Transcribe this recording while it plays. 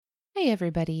Hi,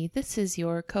 everybody. This is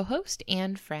your co-host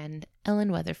and friend,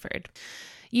 Ellen Weatherford.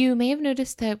 You may have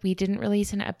noticed that we didn't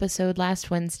release an episode last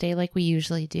Wednesday like we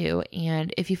usually do,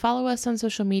 and if you follow us on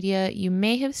social media, you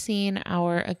may have seen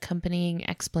our accompanying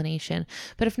explanation,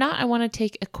 but if not, I want to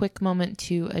take a quick moment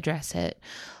to address it.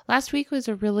 Last week was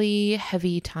a really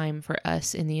heavy time for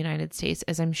us in the United States,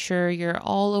 as I'm sure you're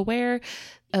all aware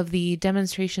of the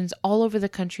demonstrations all over the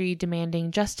country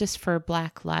demanding justice for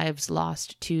Black lives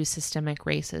lost to systemic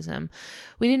racism.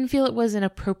 We didn't feel it was an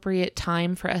appropriate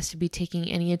time for us to be taking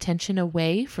any attention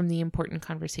away from the important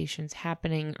conversations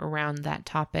happening around that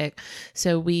topic,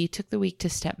 so we took the week to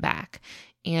step back.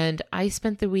 And I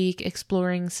spent the week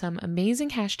exploring some amazing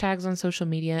hashtags on social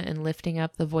media and lifting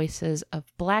up the voices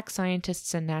of Black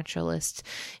scientists and naturalists,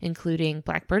 including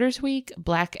Black Birders Week,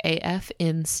 Black AF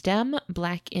in STEM,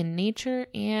 Black in Nature,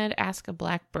 and Ask a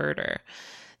Black Birder.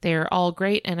 They're all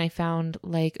great, and I found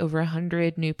like over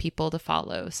 100 new people to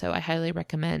follow, so I highly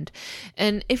recommend.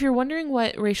 And if you're wondering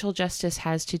what racial justice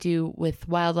has to do with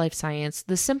wildlife science,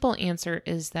 the simple answer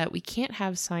is that we can't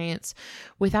have science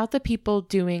without the people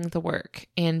doing the work.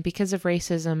 And because of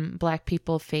racism, Black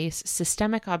people face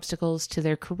systemic obstacles to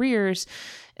their careers,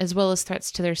 as well as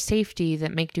threats to their safety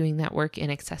that make doing that work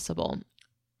inaccessible.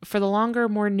 For the longer,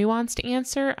 more nuanced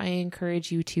answer, I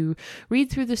encourage you to read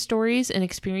through the stories and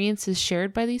experiences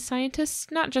shared by these scientists,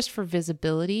 not just for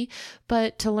visibility,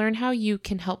 but to learn how you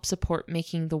can help support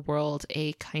making the world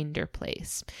a kinder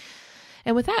place.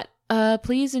 And with that,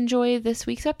 please enjoy this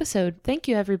week's episode. Thank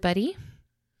you, everybody.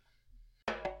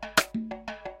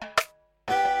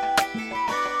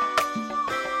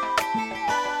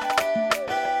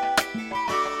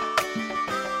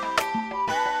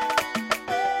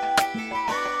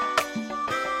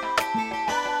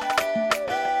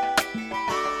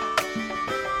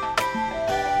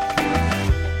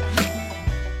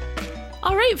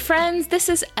 Friends, this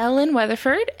is Ellen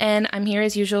Weatherford, and I'm here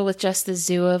as usual with Just the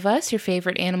Zoo of Us, your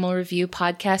favorite animal review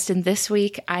podcast. And this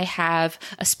week I have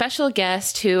a special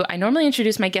guest who I normally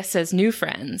introduce my guests as new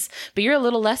friends, but you're a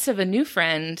little less of a new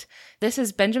friend. This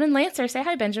is Benjamin Lancer. Say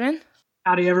hi, Benjamin.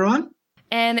 Howdy, everyone.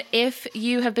 And if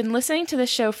you have been listening to this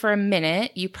show for a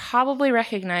minute, you probably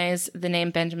recognize the name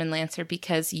Benjamin Lancer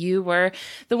because you were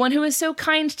the one who was so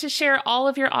kind to share all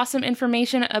of your awesome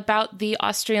information about the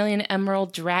Australian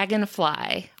emerald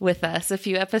dragonfly with us a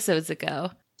few episodes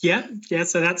ago. Yeah.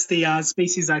 So that's the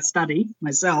species I study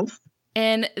myself.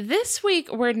 And this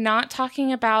week, we're not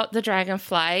talking about the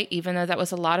dragonfly, even though that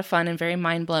was a lot of fun and very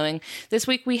mind-blowing. This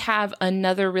week, we have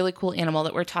another really cool animal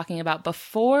that we're talking about.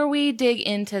 Before we dig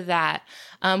into that,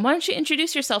 why don't you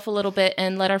introduce yourself a little bit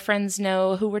and let our friends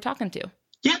know who we're talking to?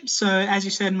 Yeah, so as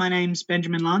you said, my name's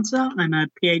Benjamin Lancer. I'm a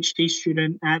PhD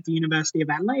student at the University of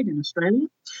Adelaide in Australia.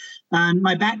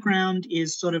 My background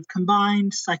is sort of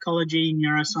combined psychology,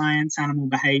 neuroscience, animal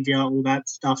behavior, all that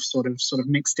stuff sort of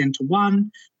mixed into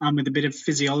one, with a bit of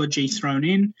physiology thrown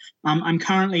in. I'm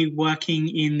currently working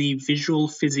in the visual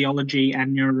physiology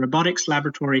and neurorobotics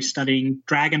laboratory studying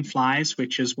dragonflies,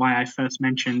 which is why I first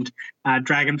mentioned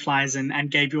dragonflies and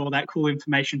gave you all that cool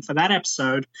information for that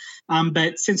episode.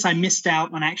 But since I missed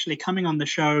out on actually coming on the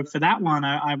show for that one,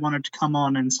 I wanted to come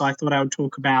on, and so I thought I would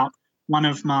talk about one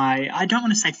of my, I don't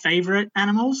want to say favorite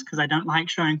animals because I don't like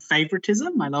showing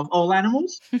favoritism. I love all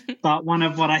animals, but one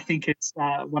of what I think is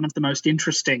one of the most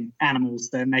interesting animals,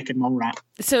 the naked mole rat.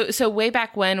 So way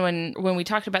back when we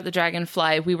talked about the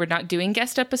dragonfly, we were not doing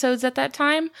guest episodes at that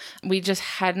time. We just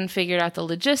hadn't figured out the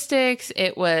logistics.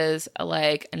 It was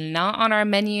like not on our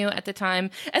menu at the time.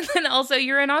 And then also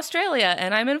you're in Australia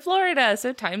and I'm in Florida,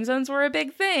 so time zones were a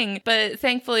big thing. But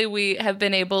thankfully we have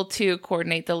been able to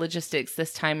coordinate the logistics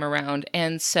this time around.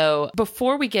 And so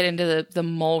before we get into the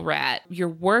mole rat, your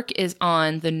work is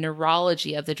on the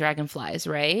neurology of the dragonflies,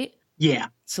 right? Yeah.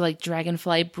 So like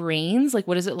dragonfly brains, like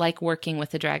what is it like working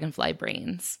with the dragonfly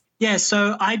brains? Yeah,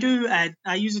 so I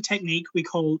use a technique we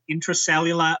call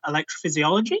intracellular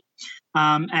electrophysiology.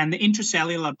 And the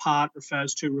intracellular part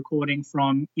refers to recording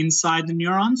from inside the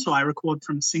neuron. So I record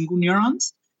from single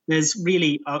neurons. There's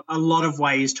really a lot of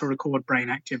ways to record brain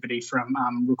activity, from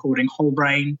recording whole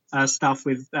brain stuff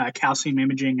with calcium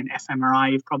imaging and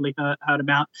fMRI you've probably heard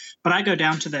about. But I go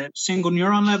down to the single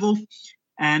neuron level.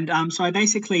 And so I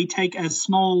basically take a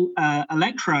small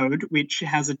electrode, which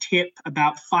has a tip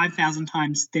about 5,000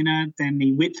 times thinner than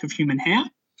the width of human hair.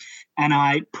 And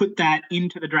I put that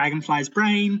into the dragonfly's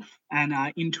brain and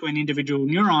into an individual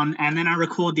neuron, and then I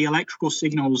record the electrical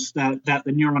signals that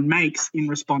the neuron makes in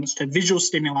response to visual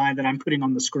stimuli that I'm putting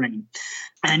on the screen.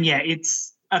 And yeah,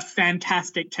 it's a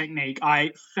fantastic technique.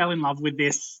 I fell in love with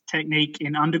this technique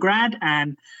in undergrad,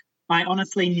 and I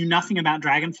honestly knew nothing about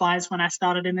dragonflies when I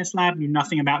started in this lab, knew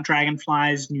nothing about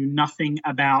dragonflies, knew nothing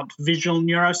about visual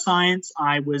neuroscience.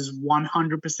 I was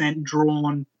 100%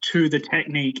 drawn to the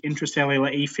technique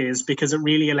intracellular EFIS because it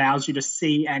really allows you to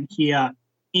see and hear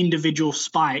individual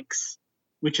spikes,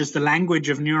 which is the language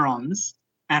of neurons.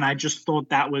 And I just thought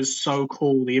that was so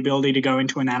cool, the ability to go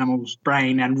into an animal's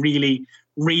brain and really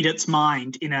read its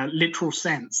mind in a literal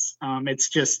sense. It's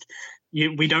just...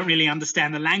 we don't really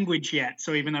understand the language yet.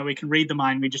 So even though we can read the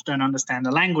mind, we just don't understand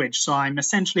the language. So I'm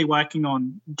essentially working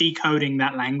on decoding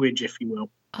that language, if you will.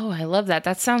 Oh, I love that.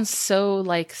 That sounds so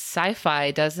like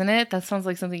sci-fi, doesn't it? That sounds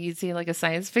like something you'd see in like a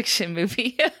science fiction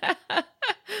movie.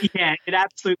 Yeah, it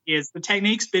absolutely is. The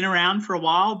technique's been around for a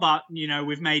while, but,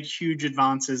 we've made huge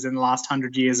advances in the last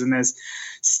 100 years, and there's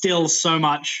still so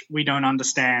much we don't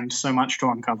understand, so much to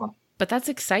uncover. But that's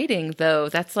exciting, though.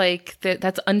 That's like,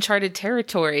 that's uncharted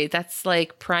territory. That's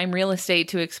like prime real estate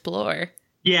to explore.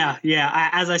 Yeah.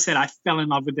 As I said, I fell in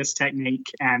love with this technique,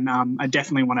 and I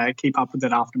definitely want to keep up with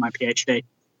it after my PhD.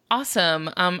 Awesome.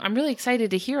 I'm really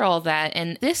excited to hear all that.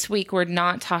 And this week, we're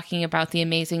not talking about the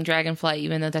amazing dragonfly,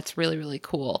 even though that's really, really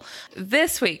cool.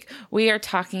 This week, we are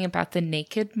talking about the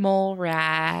naked mole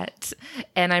rat.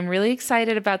 And I'm really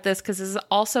excited about this because this is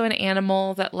also an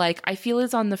animal that I feel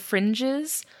is on the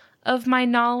fringes of my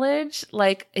knowledge.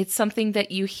 Like, it's something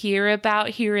that you hear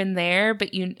about here and there, but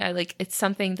it's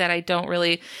something that I don't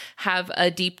really have a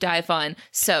deep dive on.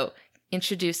 So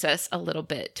introduce us a little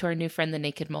bit to our new friend, the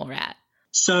naked mole rat.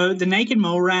 So the naked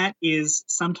mole rat is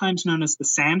sometimes known as the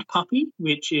sand puppy,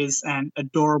 which is an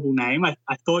adorable name. I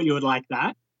thought you would like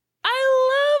that.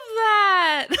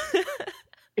 I love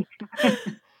that.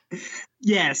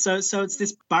 Yeah, so it's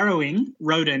this burrowing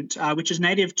rodent, which is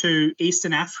native to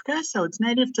Eastern Africa. So it's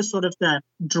native to sort of the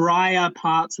drier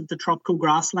parts of the tropical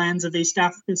grasslands of East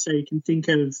Africa. So you can think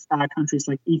of countries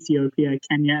like Ethiopia,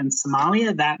 Kenya, and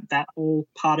Somalia, that whole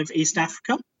part of East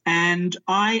Africa. And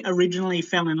I originally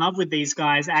fell in love with these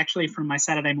guys actually from my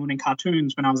Saturday morning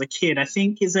cartoons when I was a kid. I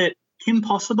think, is it Kim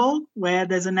Possible where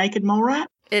there's a naked mole rat?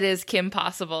 It is Kim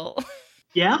Possible.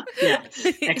 Yeah,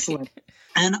 excellent.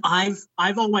 And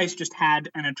I've always just had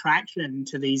an attraction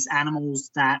to these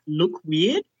animals that look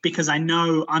weird because I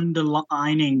know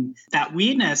underlining that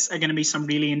weirdness are going to be some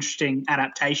really interesting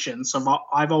adaptations. So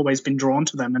I've always been drawn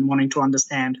to them and wanting to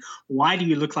understand, why do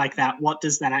you look like that? What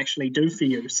does that actually do for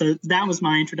you? So that was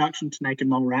my introduction to naked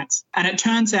mole rats. And it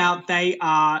turns out they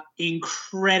are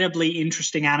incredibly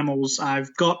interesting animals.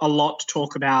 I've got a lot to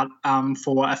talk about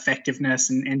for effectiveness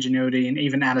and ingenuity and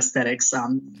even anesthetics.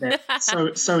 They're so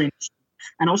interesting.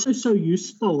 And also so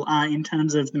useful in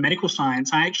terms of the medical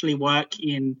science. I actually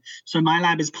so my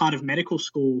lab is part of medical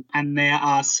school, and there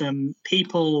are some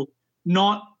people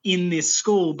not in this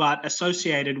school but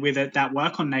associated with it that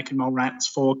work on naked mole rats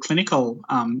for clinical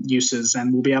uses,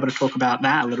 and we'll be able to talk about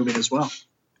that a little bit as well.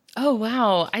 Oh,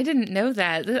 wow. I didn't know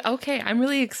that. Okay, I'm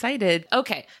really excited.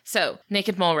 Okay, so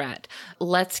naked mole rat.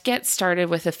 Let's get started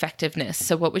with effectiveness.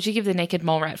 So what would you give the naked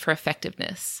mole rat for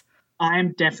effectiveness?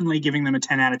 I'm definitely giving them a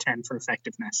 10 out of 10 for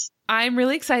effectiveness. I'm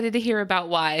really excited to hear about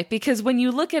why, because when you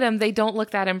look at them, they don't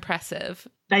look that impressive.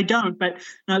 They don't, but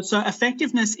no, so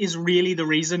effectiveness is really the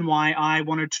reason why I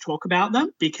wanted to talk about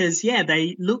them because,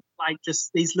 they look like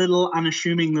just these little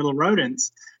unassuming little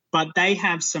rodents, but they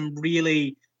have some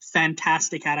really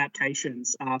fantastic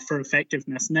adaptations for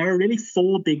effectiveness. And there are really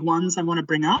 4 big ones I want to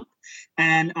bring up.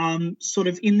 And sort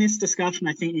of in this discussion,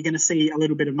 I think you're going to see a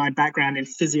little bit of my background in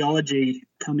physiology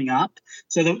coming up.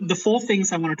 So the 4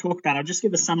 things I want to talk about, I'll just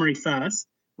give a summary first.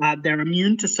 They're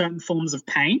immune to certain forms of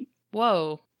pain.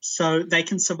 Whoa. So they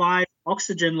can survive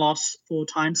oxygen loss for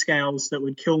timescales that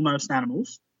would kill most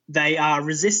animals. They are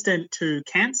resistant to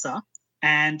cancer,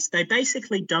 and they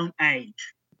basically don't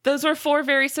age. Those were 4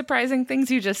 very surprising things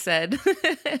you just said.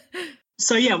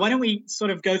 So, why don't we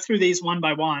sort of go through these one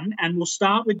by one, and we'll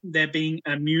start with their being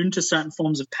immune to certain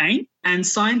forms of pain. And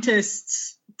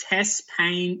scientists test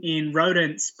pain in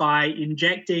rodents by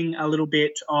injecting a little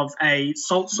bit of a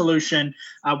salt solution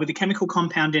with a chemical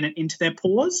compound in it into their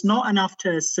paws, not enough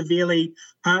to severely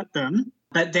hurt them.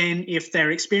 But then if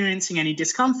they're experiencing any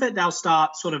discomfort, they'll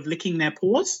start sort of licking their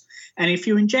paws. And if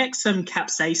you inject some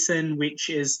capsaicin, which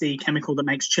is the chemical that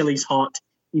makes chilies hot,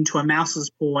 into a mouse's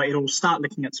paw, it'll start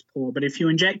licking its paw. But if you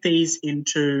inject these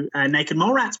into a naked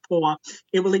mole rat's paw,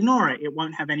 it will ignore it. It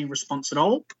won't have any response at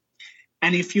all.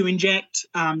 And if you inject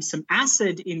some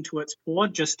acid into its paw,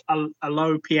 just a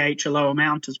low pH, a low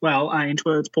amount as well, into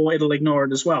its paw, it'll ignore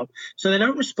it as well. So they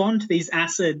don't respond to these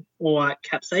acid or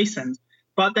capsaicins.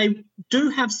 But they do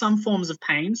have some forms of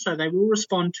pain, so they will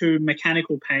respond to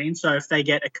mechanical pain. So if they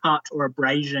get a cut or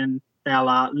abrasion,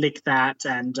 they'll lick that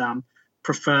and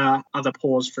prefer other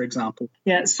paws, for example.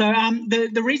 Yeah, so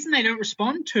the reason they don't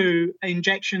respond to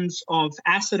injections of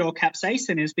acid or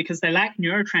capsaicin is because they lack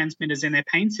neurotransmitters in their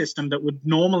pain system that would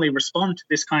normally respond to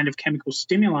this kind of chemical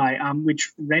stimuli,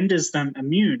 which renders them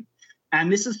immune.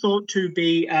 And this is thought to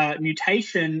be a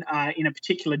mutation in a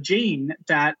particular gene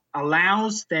that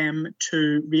allows them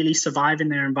to really survive in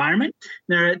their environment.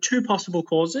 There are two possible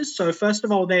causes. So first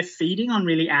of all, they're feeding on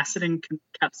really acid and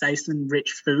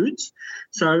capsaicin-rich foods.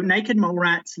 So naked mole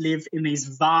rats live in these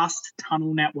vast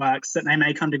tunnel networks that they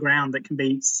make underground that can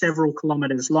be several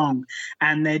kilometers long.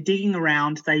 And they're digging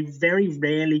around. They very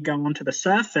rarely go onto the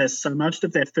surface. So most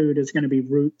of their food is going to be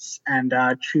roots and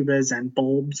tubers and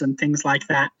bulbs and things like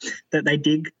that they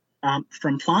dig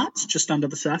from plants just under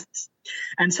the surface.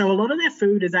 And so a lot of their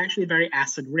food is actually very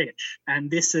acid rich.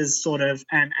 And this is sort of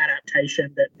an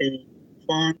adaptation that the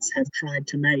plants have tried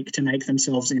to make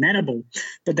themselves inedible.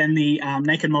 But then the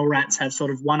naked mole rats have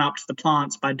sort of one-upped the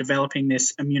plants by developing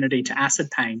this immunity to acid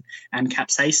pain and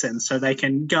capsaicin, so they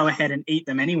can go ahead and eat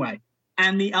them anyway.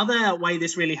 And the other way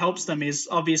this really helps them is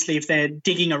obviously if they're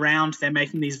digging around, they're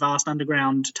making these vast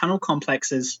underground tunnel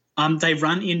complexes. They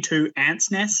run into ants'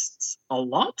 nests a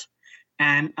lot.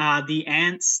 And the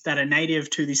ants that are native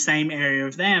to the same area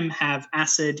of them have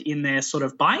acid in their sort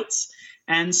of bites.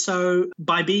 And so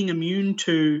by being immune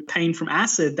to pain from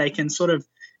acid, they can sort of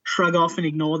shrug off and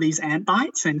ignore these ant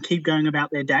bites and keep going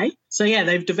about their day. So yeah,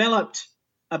 they've developed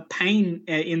a pain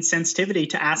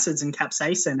insensitivity to acids and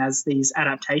capsaicin as these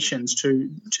adaptations to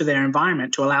their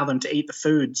environment to allow them to eat the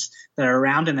foods that are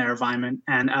around in their environment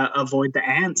and avoid the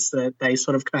ants that they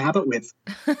sort of cohabit with.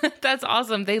 That's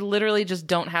awesome. They literally just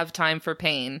don't have time for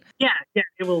pain. Yeah,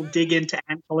 it will dig into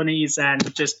ant colonies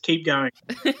and just keep going.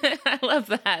 I love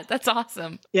that. That's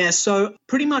awesome. Yeah, so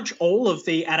pretty much all of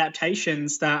the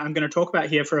adaptations that I'm going to talk about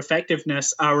here for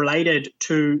effectiveness are related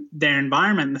to their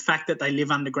environment and the fact that they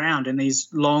live underground in these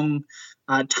long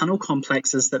tunnel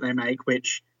complexes that they make,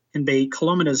 which can be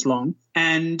kilometers long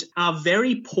and are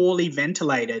very poorly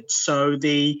ventilated. So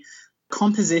the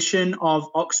composition of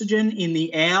oxygen in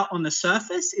the air on the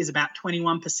surface is about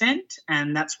 21%,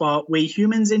 and that's what we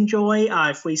humans enjoy.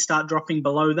 If we start dropping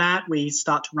below that, we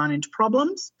start to run into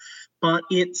problems. But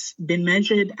it's been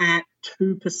measured at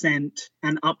 2%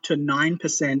 and up to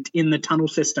 9% in the tunnel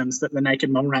systems that the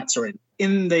naked mole rats are in.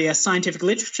 In the scientific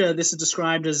literature, this is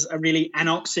described as a really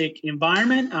anoxic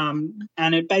environment,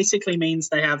 and it basically means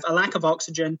they have a lack of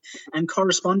oxygen, and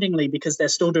correspondingly, because they're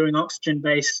still doing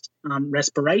oxygen-based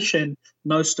respiration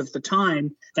most of the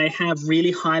time, they have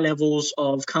really high levels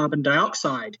of carbon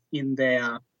dioxide in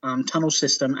their tunnel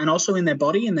system and also in their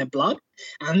body, in their blood.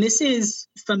 And this is,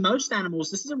 for most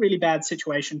animals, this is a really bad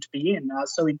situation to be in.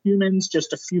 So in humans,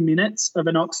 just a few minutes of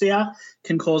anoxia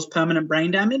can cause permanent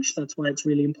brain damage. That's why it's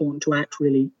really important to act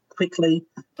really quickly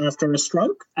after a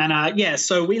stroke. And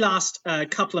so we last a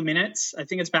couple of minutes. I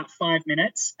think it's about 5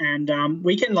 minutes. And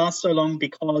we can last so long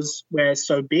because we're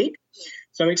so big.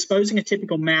 So exposing a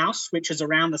typical mouse, which is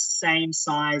around the same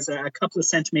size, a couple of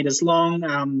centimeters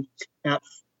long, about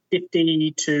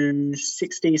 50 to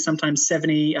 60, sometimes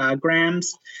 70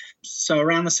 grams. So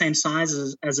around the same size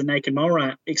as a naked mole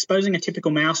rat. Exposing a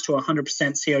typical mouse to 100%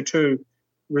 CO2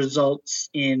 results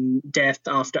in death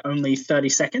after only 30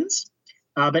 seconds.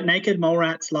 But naked mole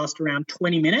rats last around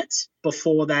 20 minutes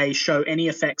before they show any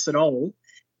effects at all,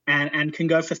 and can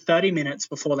go for 30 minutes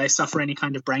before they suffer any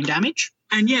kind of brain damage.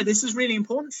 And yeah, this is really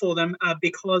important for them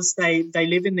because they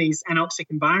live in these anoxic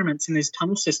environments, in these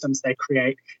tunnel systems they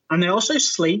create. And they also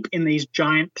sleep in these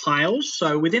giant piles.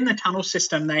 So within the tunnel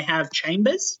system, they have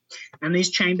chambers, and these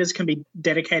chambers can be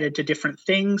dedicated to different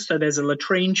things. So there's a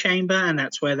latrine chamber, and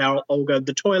that's where they'll all go to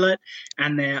the toilet.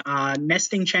 And there are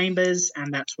nesting chambers,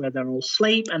 and that's where they'll all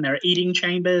sleep. And there are eating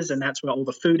chambers, and that's where all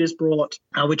the food is brought,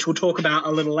 which we'll talk about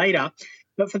a little later.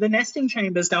 But for the nesting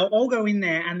chambers, they'll all go in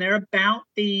there, and they're about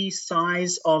the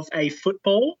size of a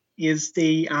football is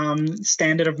the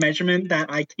standard of measurement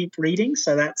that I keep reading.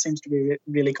 So that seems to be a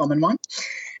really common one.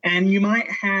 And you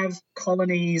might have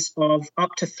colonies of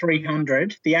up to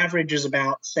 300. The average is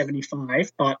about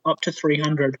 75, but up to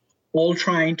 300, all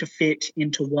trying to fit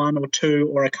into one or two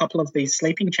or a couple of these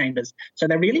sleeping chambers. So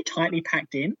they're really tightly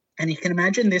packed in. And you can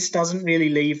imagine this doesn't really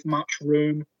leave much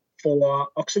room for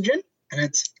oxygen. And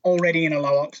it's already in a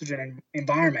low oxygen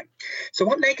environment. So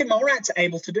what naked mole rats are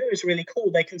able to do is really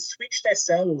cool. They can switch their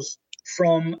cells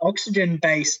from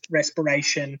oxygen-based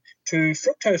respiration to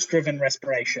fructose-driven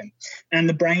respiration. And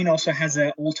the brain also has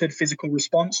an altered physical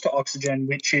response to oxygen,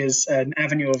 which is an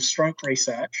avenue of stroke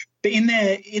research. But in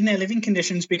their living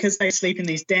conditions, because they sleep in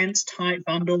these dense, tight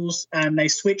bundles, and they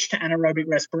switch to anaerobic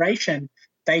respiration,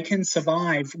 they can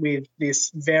survive with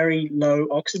this very low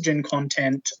oxygen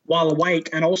content while awake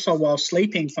and also while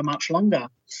sleeping for much longer.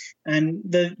 And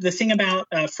the thing about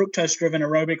fructose-driven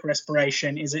aerobic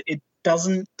respiration is it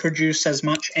doesn't produce as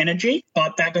much energy,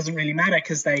 but that doesn't really matter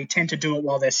because they tend to do it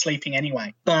while they're sleeping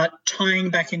anyway. But tying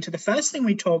back into the first thing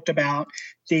we talked about,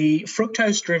 the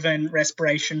fructose-driven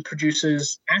respiration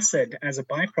produces acid as a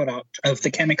byproduct of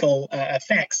the chemical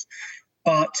effects.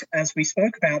 But as we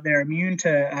spoke about, they're immune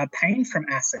to pain from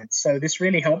acid. So this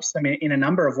really helps them in a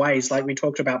number of ways, like we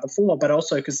talked about before, but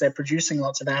also because they're producing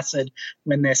lots of acid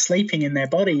when they're sleeping in their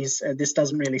bodies, this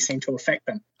doesn't really seem to affect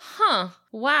them. Huh.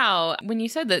 Wow. When you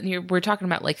said that we're talking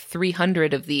about like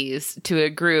 300 of these to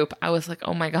a group, I was like,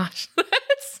 oh my gosh,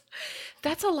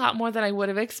 that's a lot more than I would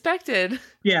have expected.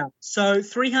 Yeah. So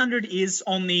 300 is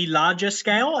on the larger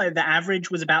scale. The average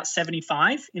was about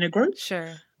 75 in a group.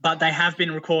 Sure. But they have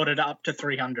been recorded up to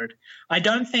 300. I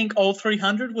don't think all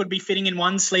 300 would be fitting in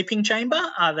one sleeping chamber.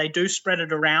 They do spread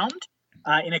it around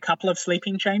in a couple of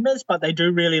sleeping chambers, but they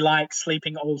do really like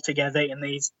sleeping all together in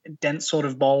these dense sort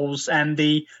of bowls. And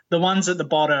the ones at the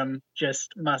bottom just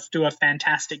must do a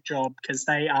fantastic job because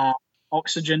they are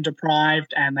oxygen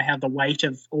deprived and they have the weight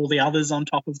of all the others on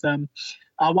top of them.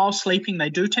 While sleeping, they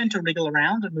do tend to wriggle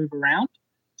around and move around.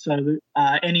 So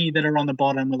any that are on the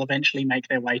bottom will eventually make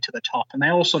their way to the top, and they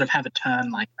all sort of have a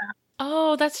turn like that.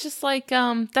 Oh, that's just like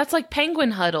that's like penguin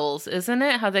huddles, isn't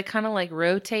it? How they kind of like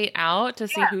rotate out to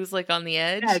see who's like on the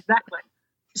edge. Yeah, exactly.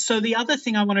 So the other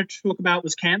thing I wanted to talk about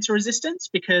was cancer resistance,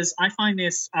 because I find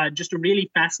this just a really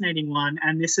fascinating one,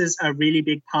 and this is a really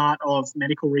big part of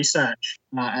medical research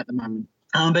at the moment.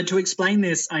 But to explain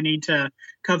this, I need to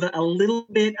cover a little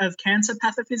bit of cancer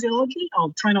pathophysiology.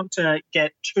 I'll try not to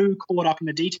get too caught up in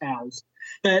the details.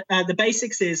 But the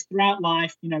basics is throughout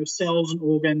life, cells and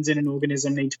organs in an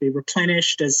organism need to be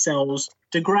replenished as cells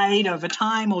degrade over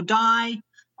time or die.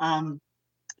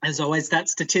 As always, that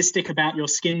statistic about your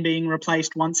skin being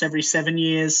replaced once every 7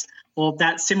 years, or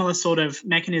that similar sort of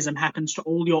mechanism happens to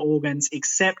all your organs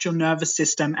except your nervous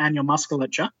system and your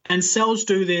musculature. And cells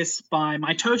do this by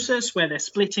mitosis, where they're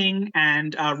splitting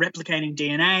and replicating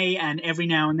DNA, and every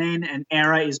now and then an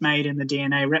error is made in the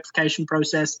DNA replication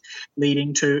process,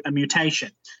 leading to a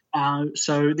mutation.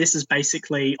 So this is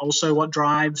basically also what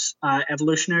drives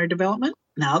evolutionary development.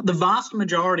 Now, the vast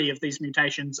majority of these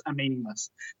mutations are meaningless.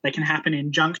 They can happen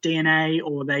in junk DNA,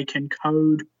 or they can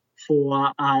code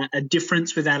for a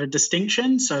difference without a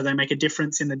distinction. So they make a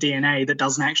difference in the DNA that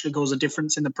doesn't actually cause a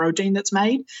difference in the protein that's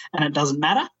made, and it doesn't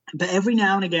matter. But every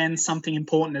now and again, something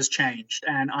important has changed,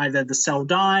 and either the cell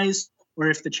dies, or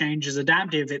if the change is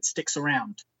adaptive, it sticks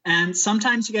around. And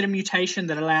sometimes you get a mutation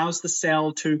that allows the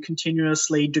cell to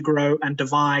continuously degrow and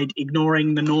divide,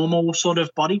 ignoring the normal sort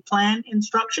of body plan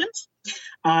instructions.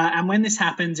 And when this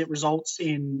happens, it results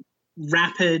in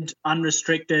rapid,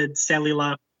 unrestricted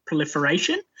cellular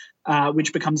proliferation,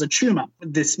 which becomes a tumor,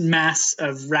 this mass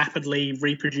of rapidly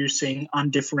reproducing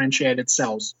undifferentiated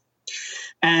cells.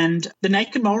 And the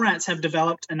naked mole rats have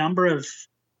developed a number of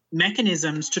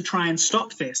mechanisms to try and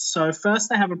stop this. So first,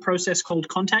 they have a process called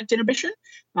contact inhibition,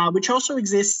 which also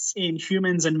exists in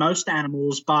humans and most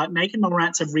animals, but naked mole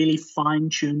rats have really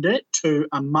fine-tuned it to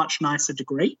a much nicer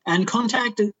degree. And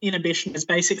contact inhibition is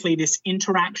basically this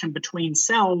interaction between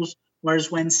cells, whereas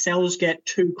when cells get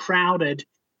too crowded,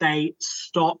 they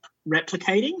stop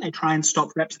replicating. They try and stop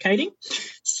replicating.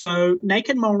 So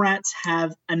naked mole rats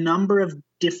have a number of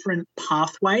different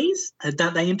pathways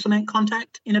that they implement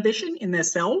contact inhibition in their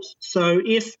cells. So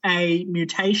if a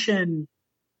mutation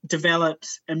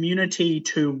develops immunity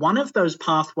to one of those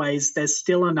pathways, there's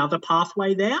still another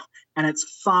pathway there, and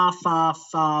it's far, far,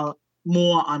 far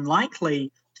more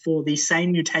unlikely for the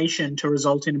same mutation to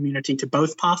result in immunity to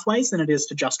both pathways than it is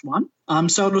to just one.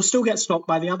 So it'll still get stopped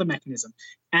by the other mechanism.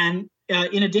 And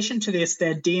in addition to this,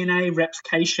 their DNA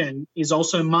replication is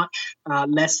also much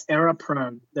less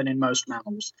error-prone than in most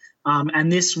mammals.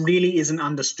 And this really isn't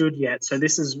understood yet. So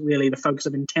this is really the focus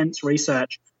of intense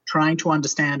research, trying to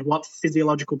understand what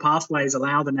physiological pathways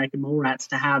allow the naked mole rats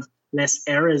to have less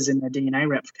errors in their DNA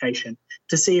replication,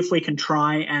 to see if we can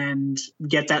try and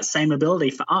get that same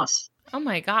ability for us. Oh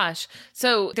my gosh.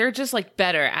 So they're just like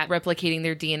better at replicating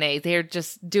their DNA. They're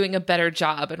just doing a better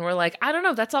job. And we're like, I don't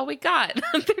know, that's all we got.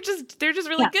 they're just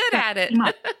really good at it.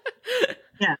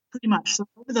 Yeah, pretty much. So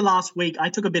over the last week,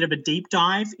 I took a bit of a deep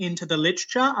dive into the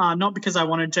literature, not because I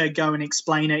wanted to go and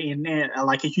explain it in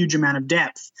like a huge amount of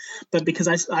depth, but because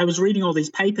I was reading all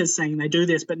these papers saying they do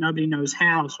this, but nobody knows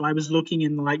how. So I was looking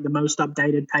in like the most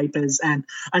updated papers. And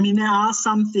I mean, there are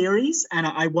some theories, and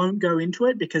I won't go into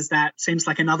it because that seems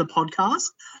like another podcast,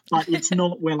 but it's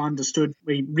not well understood.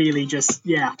 We really just,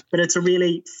 but it's a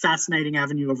really fascinating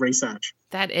avenue of research.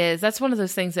 That's one of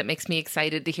those things that makes me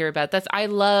excited to hear about.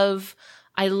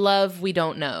 I love we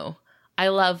don't know. I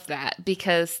love that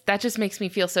because that just makes me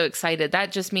feel so excited.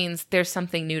 That just means there's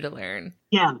something new to learn.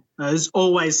 Yeah, there's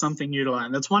always something new to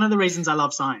learn. That's one of the reasons I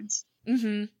love science.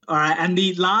 Mm-hmm. All right, and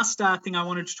the last thing I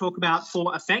wanted to talk about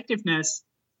for effectiveness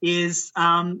is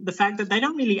the fact that they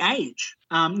don't really age,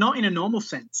 not in a normal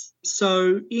sense.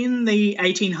 So in the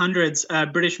 1800s, a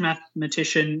British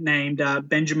mathematician named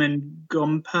Benjamin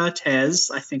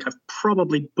Gompertz, I think I've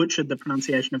probably butchered the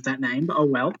pronunciation of that name, but oh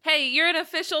well. Hey, you're an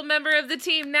official member of the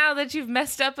team now that you've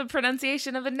messed up a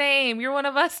pronunciation of a name. You're one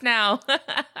of us now.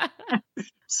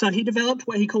 So he developed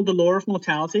what he called the law of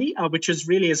mortality, which is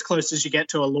really as close as you get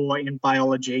to a law in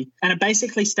biology. And it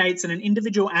basically states that an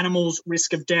individual animal's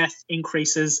risk of death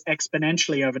increases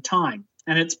exponentially over time.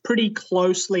 And it's pretty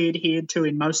closely adhered to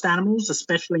in most animals,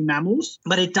 especially mammals,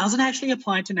 but it doesn't actually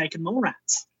apply to naked mole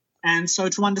rats. And so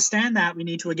to understand that, we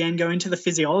need to, again, go into the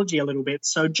physiology a little bit.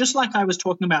 So just like I was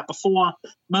talking about before,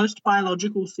 most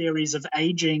biological theories of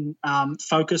aging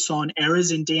focus on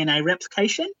errors in DNA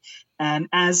replication. And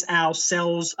as our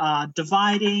cells are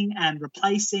dividing and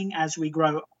replacing as we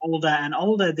grow older and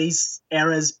older, these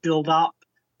errors build up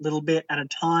little bit at a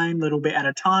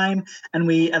time, and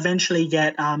we eventually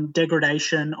get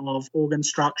degradation of organ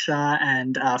structure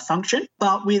and function.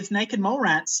 But with naked mole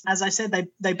rats, as I said,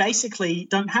 they basically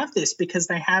don't have this because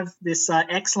they have this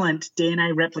excellent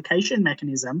DNA replication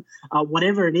mechanism,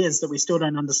 whatever it is that we still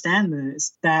don't understand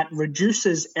this, that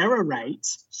reduces error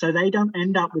rates so they don't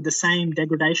end up with the same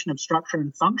degradation of structure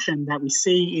and function that we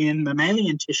see in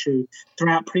mammalian tissue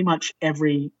throughout pretty much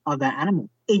every other animal.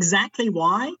 Exactly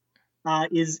why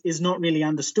is not really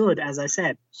understood, as I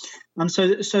said. So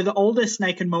the oldest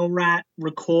naked mole rat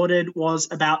recorded was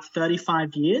about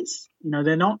 35 years.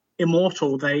 They're not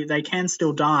immortal. They can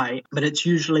still die, but it's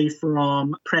usually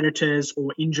from predators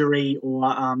or injury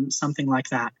or something like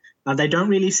that. They don't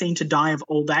really seem to die of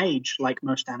old age like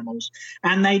most animals.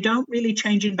 And they don't really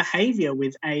change in behavior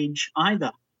with age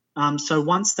either. So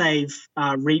once they've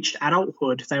reached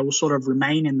adulthood, they will sort of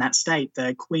remain in that state.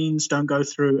 The queens don't go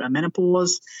through a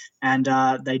menopause, and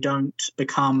they don't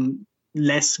become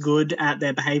less good at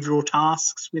their behavioral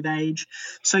tasks with age.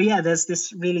 So there's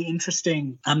this really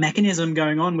interesting mechanism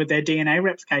going on with their DNA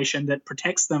replication that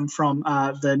protects them from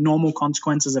the normal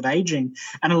consequences of aging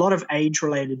and a lot of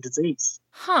age-related disease.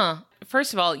 Huh.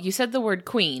 First of all, you said the word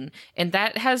queen, and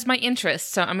that has my interest,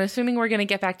 so I'm assuming we're going to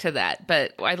get back to that,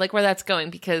 but I like where that's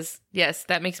going because, yes,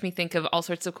 that makes me think of all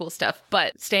sorts of cool stuff.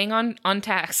 But staying on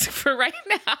task for right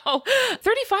now,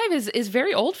 35 is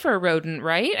very old for a rodent,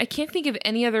 right? I can't think of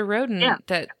any other rodent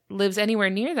that lives anywhere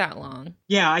near that long.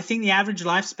 Yeah, I think the average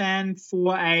lifespan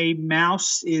for a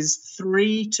mouse is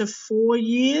 3 to 4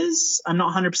 years. I'm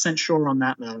not 100% sure on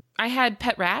that, though. I had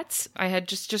pet rats. I had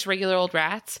just regular old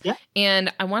rats. Yeah.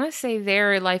 And I want to say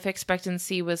their life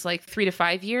expectancy was like 3 to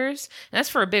 5 years. And that's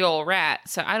for a big old rat.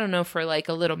 So I don't know for like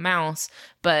a little mouse.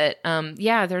 But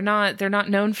they're not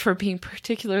known for being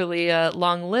particularly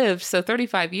long-lived. So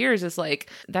 35 years is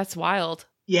that's wild.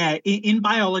 Yeah, in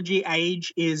biology,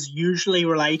 age is usually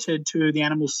related to the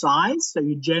animal's size. So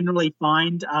you generally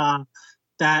find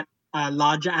that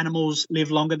larger animals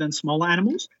live longer than smaller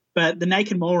animals. But the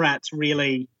naked mole rats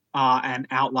really are an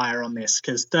outlier on this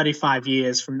because 35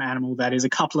 years for an animal that is a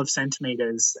couple of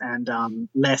centimeters and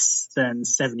less than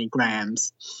 70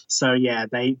 grams. So,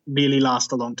 they really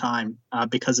last a long time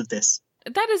because of this.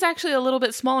 That is actually a little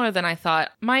bit smaller than I thought.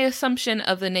 My assumption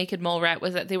of the naked mole rat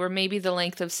was that they were maybe the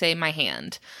length of, say, my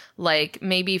hand. Like,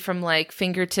 maybe from,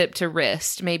 fingertip to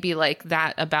wrist. Maybe,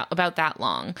 that, about that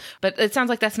long. But it sounds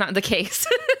like that's not the case.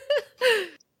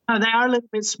 No, they are a little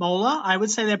bit smaller. I would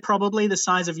say they're probably the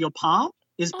size of your palm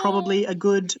is probably a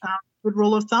good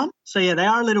rule of thumb. So, they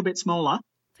are a little bit smaller.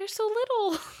 They're so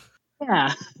little.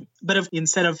 Yeah, but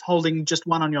instead of holding just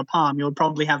one on your palm, you'll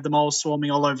probably have them all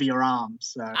swarming all over your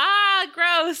arms. So.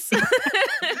 Gross.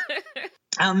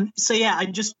 I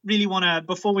just really want to,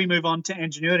 before we move on to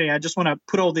ingenuity, I just want to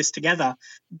put all this together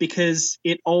because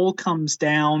it all comes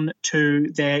down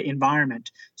to their environment.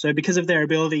 So because of their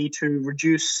ability to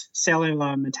reduce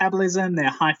cellular metabolism, their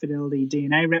high-fidelity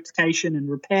DNA replication and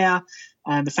repair,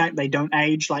 the fact they don't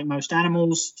age like most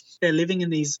animals, they're living in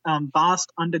these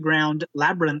vast underground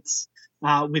labyrinths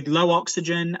with low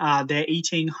oxygen. They're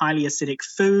eating highly acidic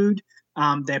food.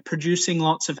 They're producing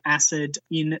lots of acid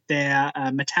in their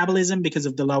metabolism because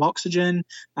of the low oxygen.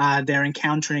 They're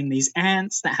encountering these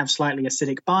ants that have slightly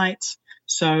acidic bites.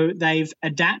 So they've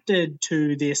adapted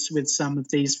to this with some of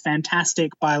these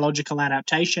fantastic biological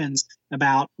adaptations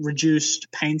about reduced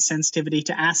pain sensitivity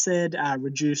to acid,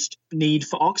 reduced need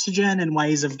for oxygen and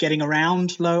ways of getting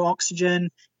around low oxygen,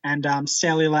 and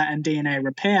cellular and DNA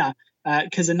repair.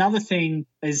 Because another thing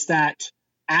is that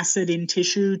acid in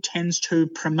tissue tends to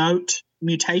promote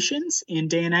mutations in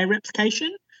DNA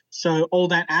replication. So all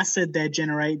that acid they're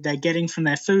getting from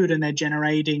their food and they're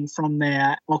generating from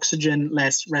their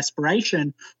oxygen-less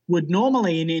respiration would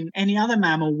normally, in any other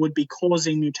mammal, would be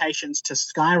causing mutations to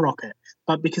skyrocket.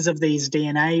 But because of these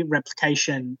DNA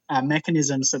replication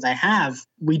mechanisms that they have,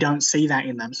 we don't see that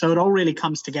in them. So it all really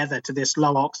comes together to this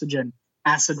low oxygen,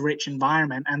 acid-rich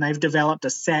environment, and they've developed a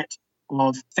set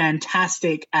of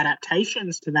fantastic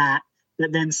adaptations to that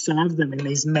then serve them in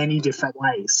these many different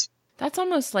ways. That's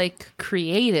almost like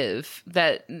creative,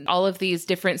 that all of these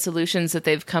different solutions that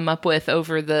they've come up with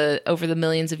over the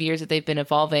millions of years that they've been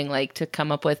evolving, like to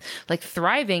come up with like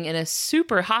thriving in a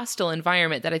super hostile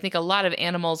environment that I think a lot of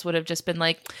animals would have just been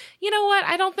like, you know what,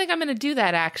 I don't think I'm going to do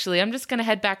that actually. I'm just going to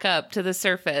head back up to the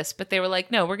surface. But they were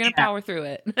like, no, we're going to power through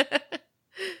it.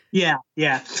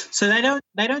 Yeah. So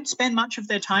they don't spend much of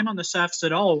their time on the surface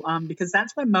at all, because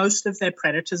that's where most of their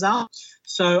predators are.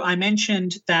 So I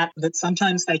mentioned that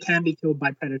sometimes they can be killed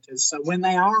by predators. So when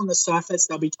they are on the surface,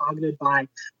 they'll be targeted by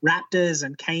raptors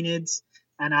and canids,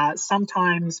 and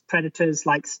sometimes predators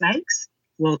like snakes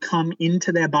will come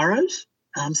into their burrows.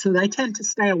 So they tend to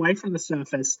stay away from the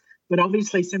surface. But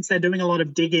obviously, since they're doing a lot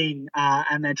of digging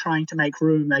and they're trying to make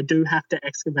room, they do have to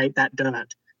excavate that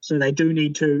dirt. So they do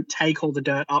need to take all the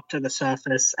dirt up to the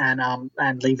surface and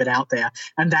leave it out there.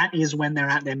 And that is when they're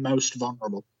at their most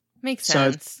vulnerable. Makes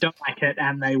sense. So don't like it,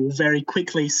 and they will very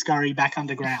quickly scurry back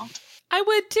underground. I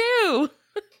would too.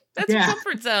 That's a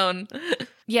comfort zone.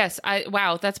 Yes,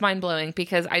 wow, that's mind-blowing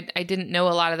because I didn't know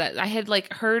a lot of that. I had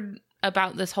heard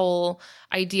about this whole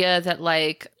idea that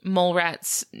mole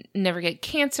rats never get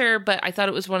cancer, but I thought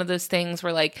it was one of those things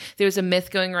where there was a myth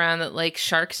going around that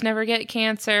sharks never get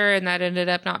cancer, and that ended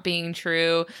up not being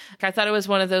true. I thought it was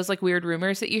one of those weird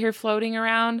rumors that you hear floating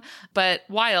around, but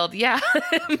wild. Yeah.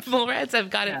 Mole rats have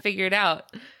got it figured out.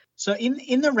 So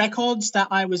in the records that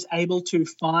I was able to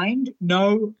find,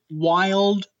 no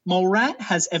wild mole rat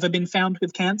has ever been found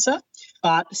with cancer,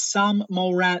 but some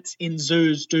mole rats in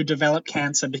zoos do develop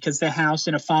cancer because they're housed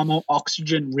in a far more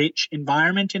oxygen-rich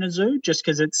environment in a zoo, just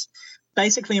because it's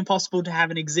basically impossible to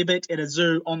have an exhibit at a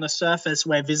zoo on the surface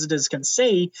where visitors can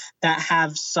see that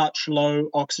have such low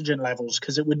oxygen levels,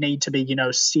 because it would need to be,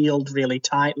 sealed really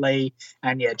tightly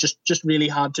and just really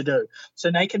hard to do. So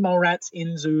naked mole rats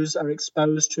in zoos are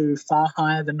exposed to far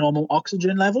higher than normal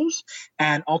oxygen levels,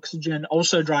 and oxygen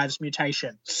also drives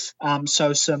mutation.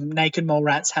 So some naked mole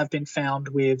rats have been found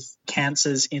with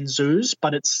cancers in zoos,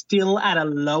 but it's still at a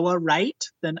lower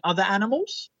rate than other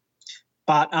animals.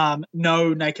 But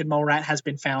no naked mole rat has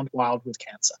been found wild with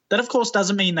cancer. That, of course,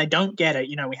 doesn't mean they don't get it.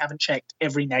 We haven't checked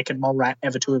every naked mole rat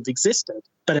ever to have existed,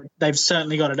 but they've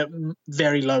certainly got it at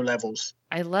very low levels.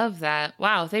 I love that.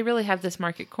 Wow, they really have this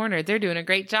market cornered. They're doing a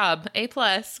great job. A+.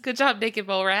 Good job, naked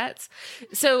mole rats.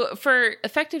 So for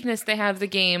effectiveness, they have the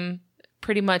game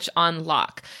pretty much on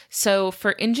lock. So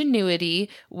for ingenuity,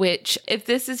 which if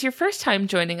this is your first time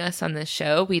joining us on this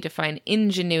show, we define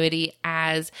ingenuity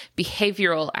as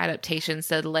behavioral adaptations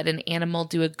that let an animal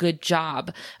do a good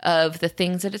job of the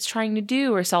things that it's trying to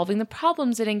do, or solving the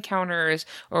problems it encounters,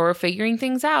 or figuring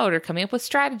things out, or coming up with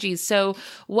strategies. So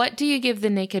what do you give the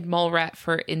naked mole rat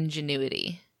for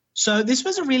ingenuity? So this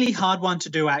was a really hard one to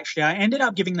do, actually. I ended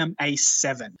up giving them a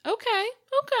 7. Okay.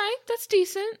 That's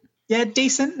decent. Yeah,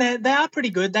 decent. They are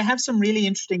pretty good. They have some really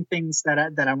interesting things that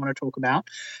I want to talk about,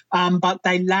 but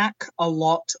they lack a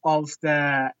lot of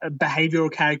the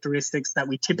behavioral characteristics that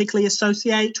we typically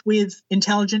associate with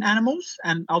intelligent animals,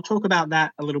 and I'll talk about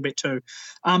that a little bit too.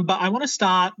 But I want to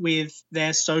start with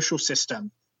their social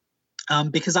system,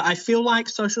 because I feel like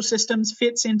social systems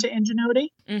fits into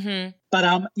ingenuity. Mm-hmm.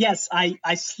 But yes,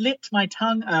 I slipped my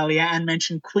tongue earlier and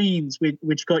mentioned queens,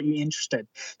 which got you interested.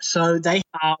 So they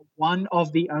are one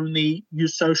of the only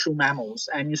eusocial mammals,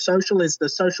 and eusocial is the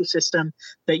social system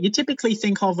that you typically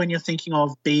think of when you're thinking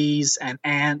of bees and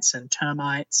ants and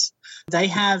termites. They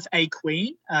have a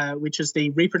queen, which is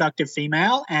the reproductive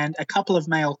female, and a couple of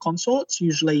male consorts,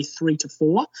 usually 3 to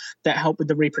 4, that help with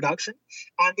the reproduction.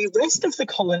 And the rest of the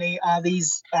colony are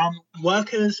these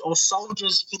workers or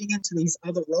soldiers fitting into these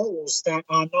other roles animals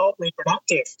that are not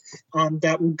reproductive,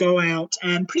 that will go out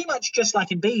and pretty much just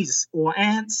like in bees or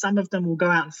ants, some of them will go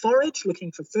out and forage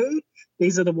looking for food.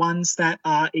 These are the ones that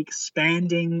are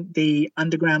expanding the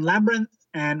underground labyrinth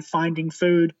and finding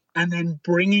food and then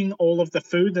bringing all of the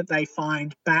food that they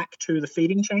find back to the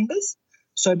feeding chambers.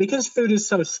 So because food is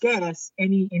so scarce,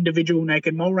 any individual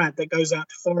naked mole rat that goes out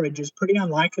to forage is pretty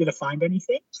unlikely to find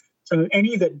anything. So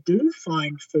any that do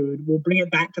find food will bring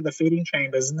it back to the feeding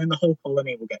chambers, and then the whole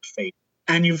colony will get to feed.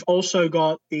 And you've also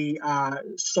got the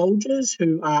soldiers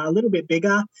who are a little bit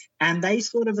bigger, and they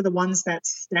sort of are the ones that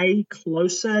stay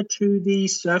closer to the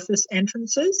surface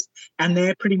entrances, and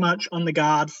they're pretty much on the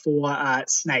guard for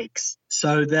snakes.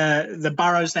 So the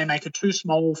burrows they make are too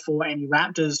small for any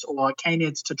raptors or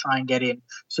canids to try and get in.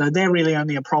 So they're really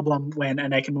only a problem when a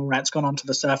naked mole rat's gone onto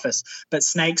the surface. But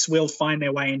snakes will find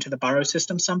their way into the burrow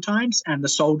system sometimes, and the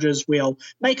soldiers will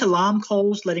make alarm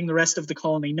calls letting the rest of the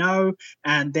colony know,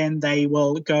 and then they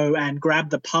will go and grab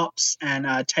the pups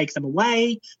and take them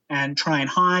away and try and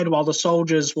hide, while the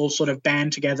soldiers will sort of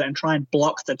band together and try and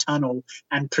block the tunnel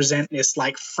and present this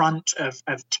like front of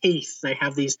teeth. They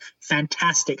have these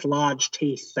fantastic large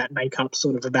teeth that make up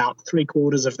sort of about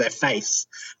 3/4 of their face,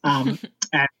 and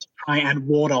try and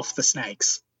ward off the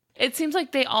snakes. It seems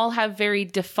like they all have very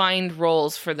defined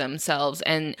roles for themselves.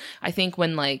 And I think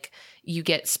when like you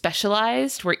get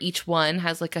specialized where each one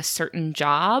has like a certain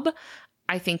job,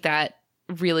 I think that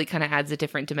really kind of adds a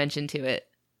different dimension to it.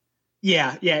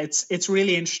 Yeah, it's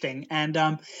really interesting. And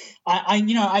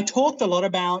I talked a lot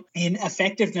about in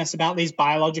effectiveness about these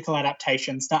biological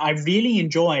adaptations that I really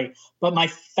enjoy, but my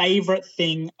favorite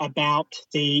thing about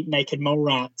the naked mole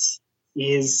rats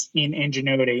is in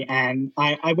ingenuity, and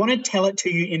I want to tell it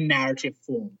to you in narrative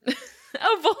form.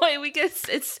 Oh boy,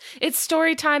 it's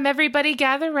story time. Everybody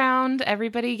gather round,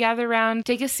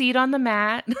 take a seat on the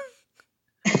mat.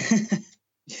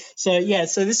 So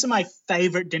this is my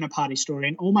favorite dinner party story,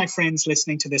 and all my friends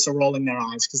listening to this are rolling their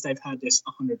eyes because they've heard this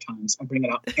 100 times. I bring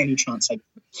it up any chance I get.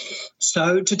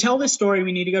 So to tell this story,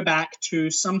 we need to go back to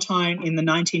sometime in the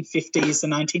 1950s, the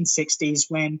 1960s,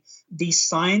 when the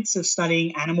science of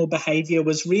studying animal behavior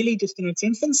was really just in its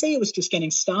infancy. It was just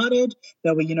getting started.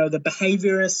 There were, the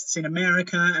behaviorists in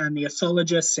America and the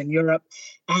ethologists in Europe.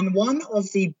 And one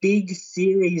of the big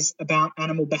theories about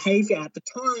animal behavior at the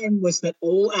time was that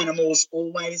all animals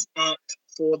always act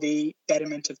for the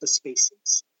betterment of the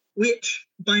species, which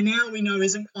by now we know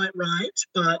isn't quite right,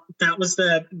 but that was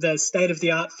the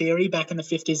state-of-the-art theory back in the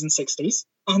 50s and 60s.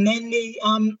 And then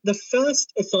the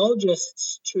first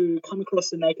ethologists to come across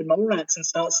the naked mole rats and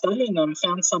start studying them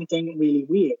found something really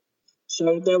weird.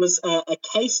 So there was a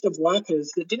caste of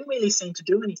workers that didn't really seem to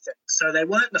do anything. So they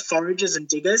weren't the foragers and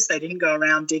diggers. They didn't go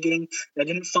around digging. They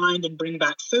didn't find and bring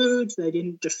back food. They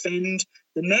didn't defend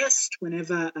the nest.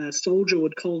 Whenever a soldier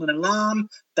would call an alarm,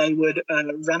 they would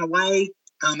run away.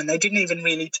 And they didn't even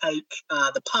really take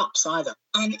the pups either.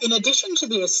 And in addition to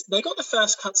this, they got the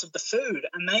first cuts of the food,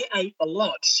 and they ate a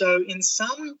lot. So in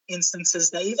some instances,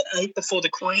 they even ate before the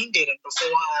queen did and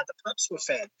before the pups were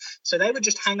fed. So they would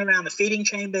just hang around the feeding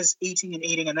chambers eating,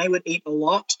 and they would eat a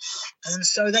lot. And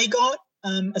so they got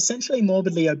essentially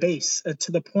morbidly obese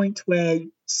to the point where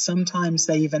sometimes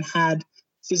they even had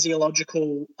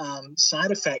physiological side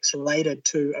effects related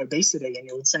to obesity, and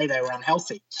you would say they were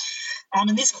unhealthy.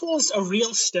 And this caused a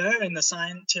real stir in the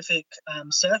scientific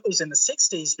circles in the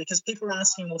 60s because people were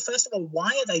asking, well, first of all, why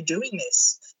are they doing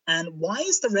this? And why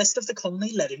is the rest of the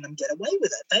colony letting them get away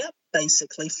with it? They are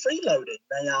basically freeloading.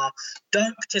 They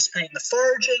don't participate in the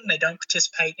foraging. They don't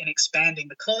participate in expanding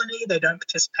the colony. They don't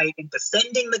participate in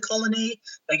defending the colony.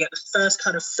 They get the first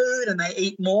cut of food and they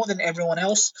eat more than everyone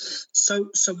else. So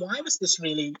why was this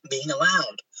really being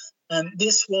allowed? And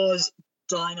this was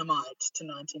dynamite to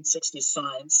 1960s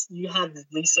science. You had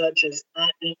researchers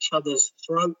at each other's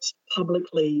throats,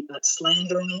 publicly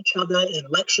slandering each other in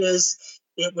lectures.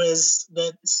 It was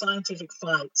the scientific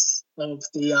fights of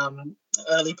the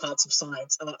early parts of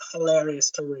science are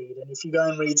hilarious to read. And if you go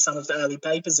and read some of the early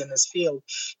papers in this field,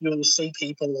 you'll see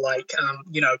people like,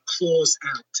 claws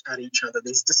out at each other,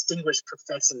 these distinguished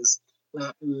professors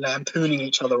lampooning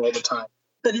each other all the time.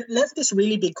 But it left this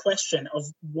really big question of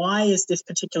why is this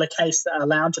particular case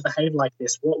allowed to behave like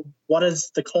this? What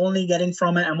is the colony getting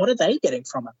from it, and what are they getting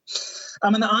from it?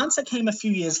 And the answer came a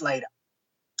few years later.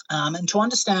 And to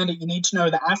understand it, you need to know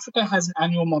that Africa has an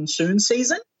annual monsoon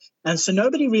season, and so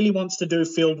nobody really wants to do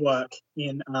field work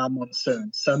in monsoon.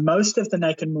 So most of the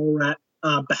naked mole rat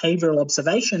behavioral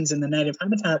observations in the native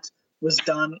habitats was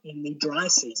done in the dry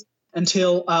season,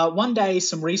 until one day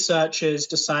some researchers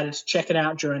decided to check it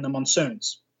out during the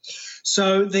monsoons.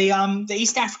 So the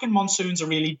East African monsoons are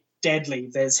really deadly.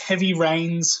 There's heavy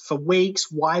rains for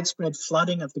weeks, widespread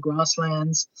flooding of the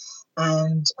grasslands,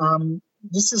 and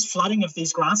this is flooding of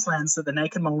these grasslands that the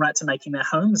naked mole rats are making their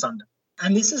homes under.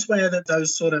 And this is where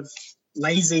those sort of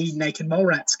lazy naked mole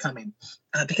rats come in,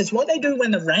 because what they do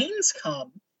when the rains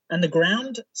come and the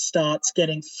ground starts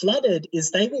getting flooded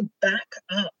is they will back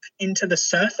up into the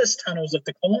surface tunnels of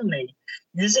the colony,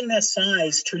 using their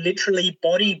size to literally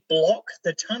body block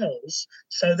the tunnels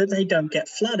so that they don't get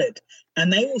flooded.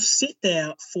 And they will sit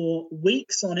there for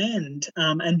weeks on end.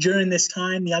 And during this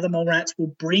time, the other mole rats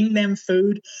will bring them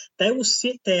food. They will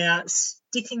sit there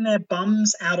sticking their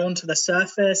bums out onto the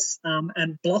surface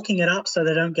and blocking it up so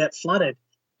they don't get flooded.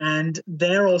 And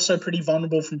they're also pretty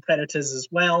vulnerable from predators as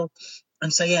well.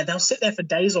 And so, yeah, they'll sit there for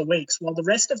days or weeks while the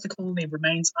rest of the colony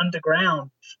remains underground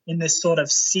in this sort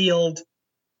of sealed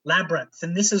labyrinth.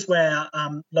 And this is where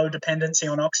low dependency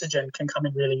on oxygen can come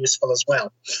in really useful as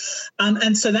well.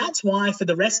 And so that's why for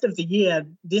the rest of the year,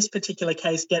 this particular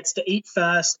case gets to eat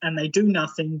first and they do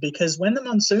nothing, because when the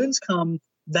monsoons come,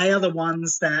 they are the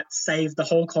ones that save the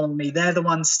whole colony. They're the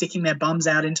ones sticking their bums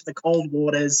out into the cold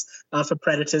waters for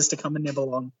predators to come and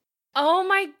nibble on. Oh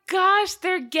my gosh,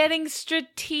 they're getting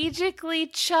strategically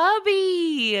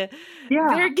chubby.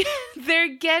 Yeah.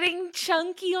 They're getting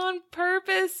chunky on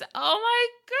purpose. Oh my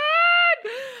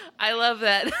God. I love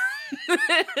that.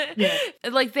 Yeah.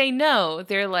 Like they know,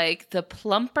 they're like, the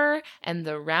plumper and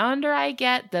the rounder I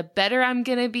get, the better I'm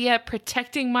going to be at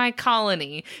protecting my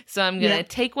colony. So I'm going to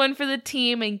take one for the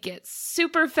team and get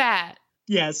super fat.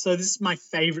 Yeah, so this is my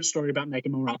favorite story about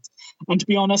naked mole rats. And to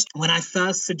be honest, when I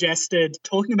first suggested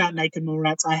talking about naked mole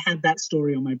rats, I had that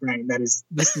story on my brain.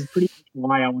 This is pretty much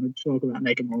why I wanted to talk about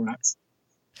naked mole rats.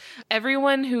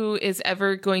 Everyone who is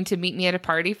ever going to meet me at a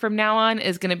party from now on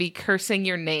is going to be cursing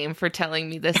your name for telling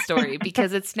me this story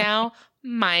because it's now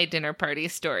my dinner party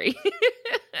story.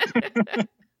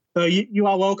 So you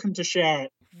are welcome to share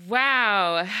it.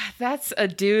 Wow, that's a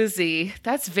doozy.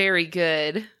 That's very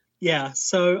good. Yeah,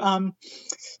 so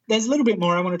there's a little bit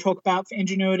more I want to talk about for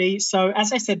ingenuity. So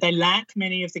as I said, they lack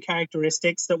many of the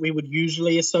characteristics that we would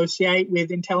usually associate with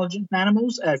intelligent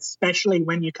animals, especially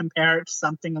when you compare it to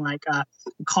something like a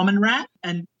common rat.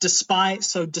 And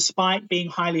despite being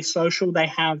highly social, they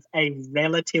have a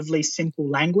relatively simple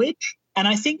language. And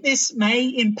I think this may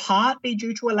in part be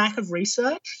due to a lack of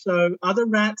research. So other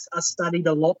rats are studied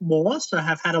a lot more, so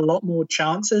have had a lot more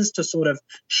chances to sort of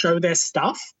show their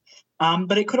stuff.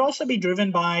 But it could also be driven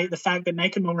by the fact that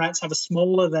naked mole rats have a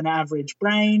smaller than average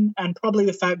brain, and probably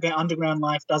the fact their underground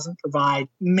life doesn't provide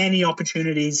many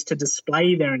opportunities to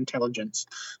display their intelligence.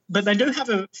 But they do have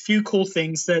a few cool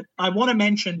things that I want to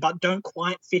mention but don't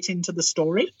quite fit into the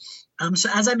story.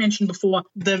 So as I mentioned before,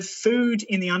 the food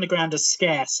in the underground is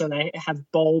scarce. So they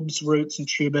have bulbs, roots, and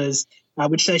tubers,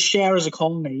 which they share as a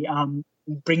colony,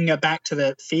 bringing it back to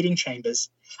the feeding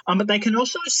chambers. But they can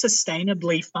also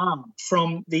sustainably farm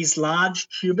from these large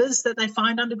tubers that they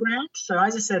find underground. So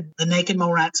as I said, the naked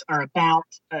mole rats are about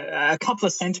a couple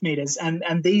of centimeters,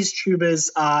 and these tubers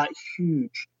are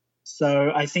huge.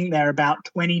 So I think they're about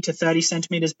 20 to 30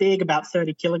 centimeters big, about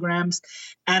 30 kilograms.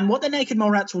 And what the naked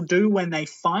mole rats will do when they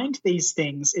find these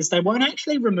things is they won't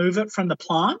actually remove it from the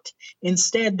plant.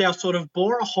 Instead, they'll sort of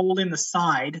bore a hole in the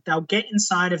side. They'll get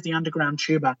inside of the underground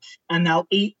tuber and they'll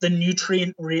eat the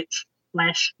nutrient-rich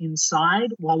flesh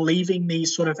inside while leaving the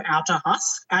sort of outer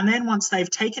husk. And then once they've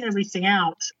taken everything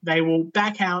out, they will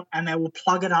back out and they will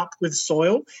plug it up with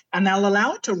soil and they'll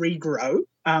allow it to regrow.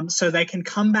 So they can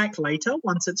come back later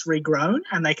once it's regrown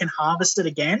and they can harvest it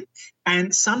again.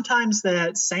 And sometimes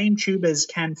the same tubers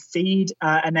can feed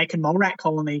a naked mole rat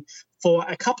colony for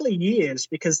a couple of years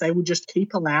because they will just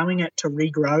keep allowing it to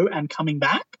regrow and coming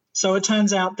back. So it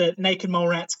turns out that naked mole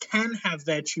rats can have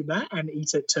their tuber and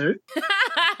eat it too.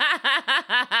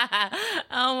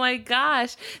 Oh my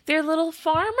gosh. They're little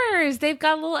farmers. They've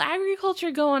got a little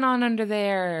agriculture going on under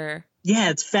there.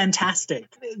 Yeah, it's fantastic.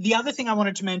 The other thing I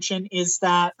wanted to mention is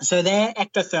that, so they're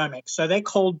ectothermic, so they're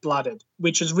cold-blooded,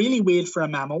 which is really weird for a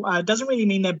mammal. It doesn't really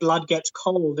mean their blood gets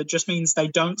cold. It just means they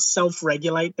don't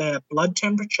self-regulate their blood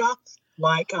temperature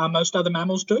like most other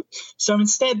mammals do. So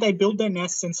instead, they build their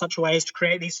nests in such a way as to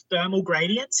create these thermal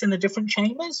gradients in the different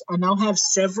chambers, and they'll have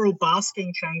several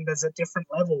basking chambers at different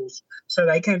levels. So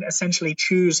they can essentially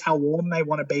choose how warm they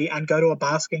want to be and go to a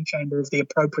basking chamber of the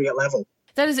appropriate level.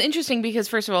 That is interesting because,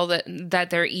 first of all, that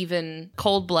they're even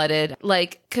cold-blooded.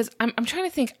 Like, because I'm trying to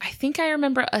think. I think I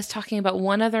remember us talking about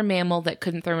one other mammal that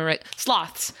couldn't thermoregulate.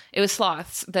 Sloths. It was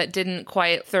sloths that didn't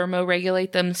quite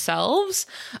thermoregulate themselves.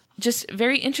 Just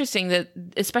very interesting that,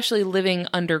 especially living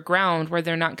underground where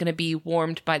they're not going to be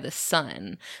warmed by the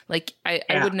sun. Like, I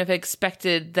wouldn't have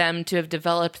expected them to have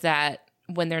developed that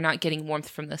when they're not getting warmth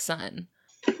from the sun?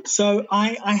 So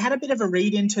I had a bit of a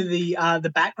read into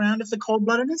the background of the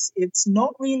cold-bloodedness. It's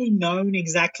not really known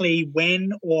exactly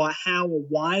when or how or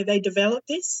why they developed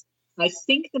this. I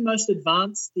think the most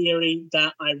advanced theory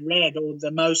that I read, or the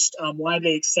most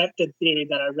widely accepted theory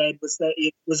that I read, was that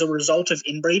it was a result of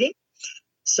inbreeding.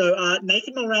 So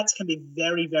naked mole rats can be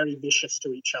very, very vicious to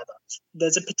each other.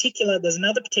 There's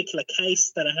another particular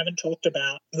case that I haven't talked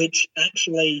about, which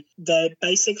actually they're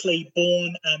basically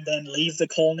born and then leave the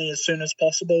colony as soon as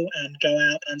possible and go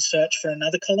out and search for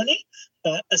another colony.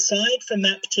 But aside from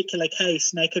that particular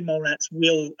case, naked mole rats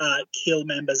will kill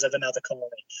members of another colony.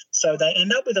 So they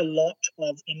end up with a lot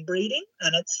of inbreeding,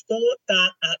 and it's thought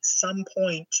that at some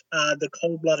point the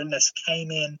cold-bloodedness came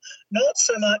in not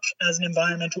so much as an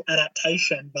environmental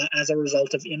adaptation, but as a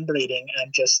result of inbreeding,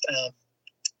 and just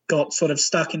got sort of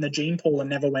stuck in the gene pool and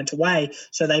never went away.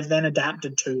 So they've then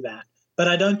adapted to that. But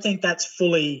I don't think that's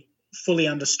fully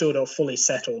understood or fully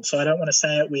settled. So I don't want to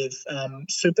say it with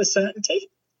super certainty.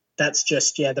 That's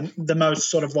just, the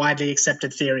most sort of widely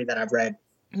accepted theory that I've read.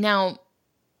 Now,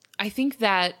 I think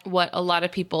that what a lot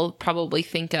of people probably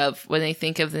think of when they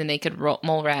think of the naked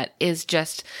mole rat is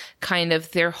just kind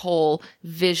of their whole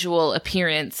visual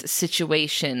appearance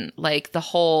situation, like the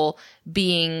whole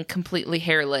being completely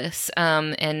hairless.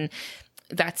 And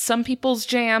that's some people's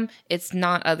jam. It's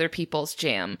not other people's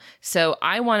jam. So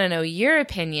I want to know your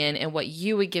opinion and what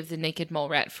you would give the naked mole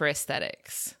rat for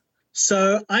aesthetics.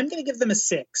 So I'm going to give them a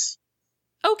 6.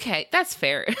 Okay, that's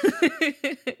fair.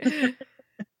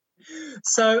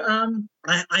 So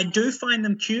I do find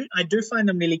them cute. I do find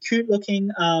them really cute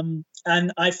looking.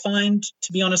 And I find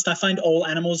all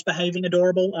animals behaving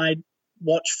adorable. I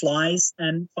watch flies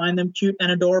and find them cute and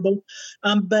adorable.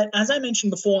 But as I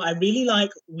mentioned before, I really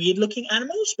like weird looking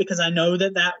animals because I know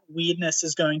that weirdness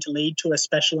is going to lead to a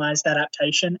specialized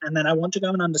adaptation, and then I want to go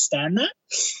and understand that.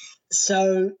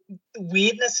 So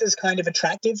weirdness is kind of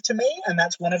attractive to me, and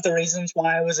that's one of the reasons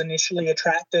why I was initially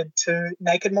attracted to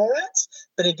naked mole rats.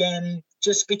 But again,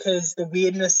 just because the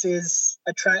weirdness is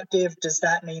attractive, does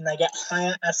that mean they get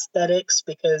higher aesthetics?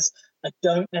 Because I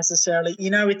don't necessarily,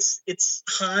 it's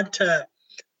hard to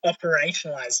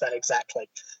operationalize that exactly.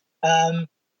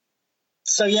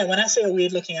 So when I see a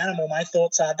weird looking animal, my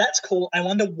thoughts are, that's cool. I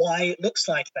wonder why it looks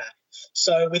like that.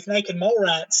 So with naked mole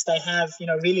rats, they have,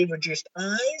 really reduced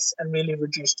eyes and really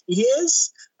reduced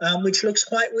ears, which looks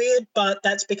quite weird, but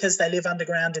that's because they live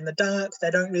underground in the dark.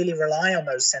 They don't really rely on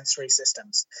those sensory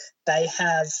systems. They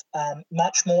have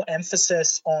much more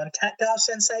emphasis on tactile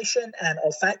sensation and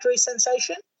olfactory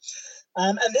sensation.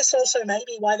 And this also may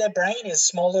be why their brain is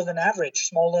smaller than average,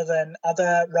 smaller than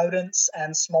other rodents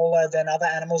and smaller than other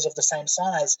animals of the same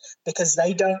size, because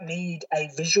they don't need a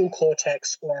visual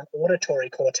cortex or an auditory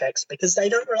cortex because they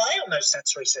don't rely on those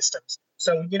sensory systems.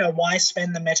 So, why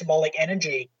spend the metabolic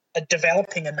energy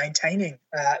developing and maintaining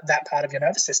that part of your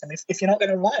nervous system if you're not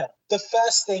going to rely on it? The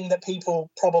first thing that people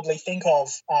probably think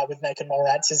of with naked mole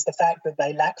rats is the fact that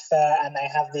they lack fur and they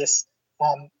have this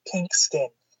pink skin.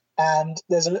 And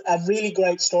there's a really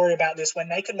great story about this. When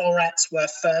naked mole rats were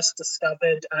first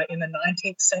discovered in the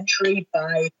 19th century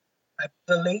by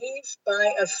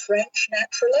a French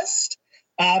naturalist,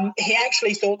 he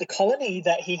actually thought the colony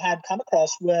that he had come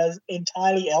across was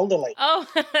entirely elderly. Oh.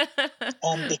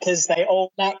 Because they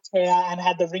all lacked hair and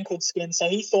had the wrinkled skin. So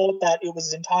he thought that it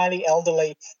was entirely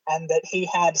elderly and that he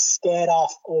had scared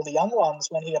off all the young ones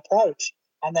when he approached.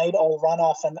 And they'd all run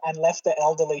off and left the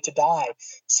elderly to die.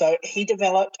 So he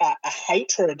developed a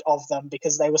hatred of them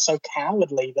because they were so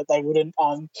cowardly that they wouldn't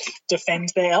defend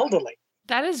their elderly.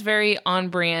 That is very on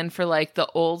brand for like the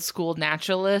old school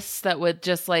naturalists that would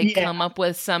just come up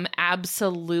with some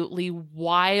absolutely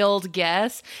wild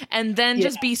guess and then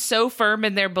just be so firm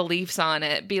in their beliefs on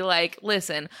it. Be like,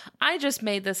 listen, I just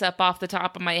made this up off the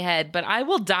top of my head, but I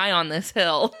will die on this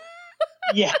hill.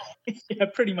 yeah,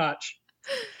 pretty much.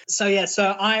 So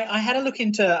I had a look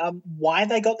into why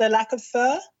they got their lack of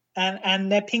fur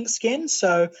and their pink skin.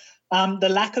 So the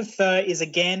lack of fur is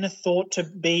again thought to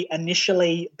be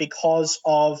initially because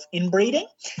of inbreeding,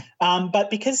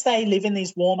 but because they live in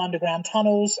these warm underground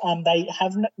tunnels, they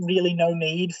have really no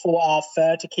need for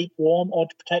fur to keep warm or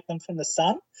to protect them from the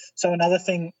sun. So another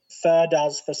thing fur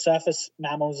does for surface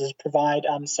mammals is provide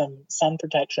some sun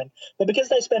protection. But because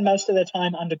they spend most of their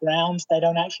time underground, they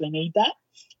don't actually need that.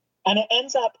 And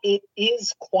it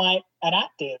is quite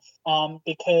adaptive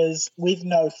because with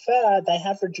no fur, they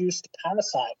have reduced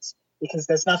parasites because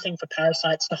there's nothing for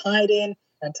parasites to hide in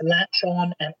and to latch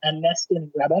on and nest in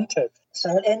and grab onto.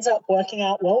 So it ends up working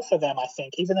out well for them, I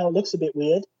think, even though it looks a bit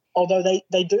weird, although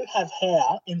they do have hair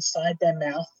inside their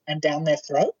mouth and down their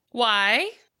throat. Why?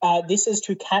 This is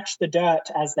to catch the dirt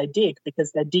as they dig,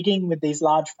 because they're digging with these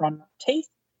large front teeth.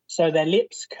 So their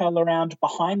lips curl around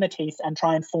behind the teeth and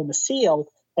try and form a seal,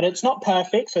 but it's not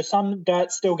perfect. So some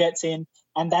dirt still gets in,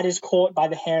 and that is caught by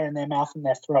the hair in their mouth and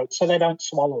their throat, so they don't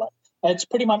swallow it. It's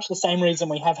pretty much the same reason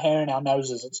we have hair in our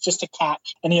noses. It's just to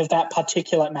catch any of that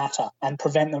particulate matter and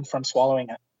prevent them from swallowing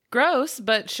it. Gross,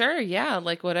 but sure, yeah,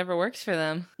 like whatever works for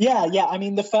them. Yeah. I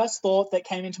mean, the first thought that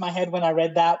came into my head when I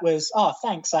read that was, oh,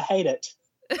 thanks, I hate it.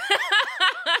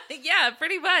 Yeah,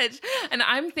 pretty much. And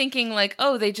I'm thinking like,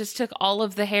 oh, they just took all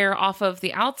of the hair off of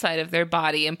the outside of their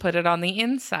body and put it on the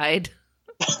inside.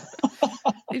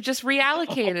 They've just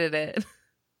reallocated it.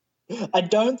 I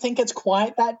don't think it's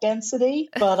quite that density,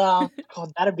 but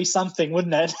God, that'd be something,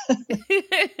 wouldn't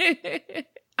it?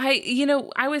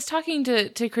 I was talking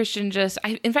to Christian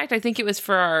in fact, I think it was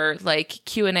for our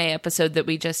Q&A episode that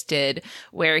we just did,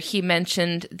 where he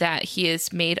mentioned that he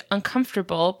is made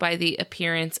uncomfortable by the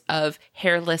appearance of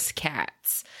hairless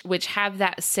cats, which have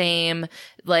that same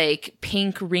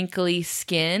pink wrinkly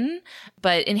skin.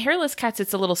 But in hairless cats,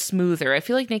 it's a little smoother. I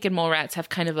feel like naked mole rats have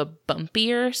kind of a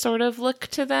bumpier sort of look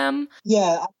to them.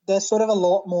 Yeah, they're sort of a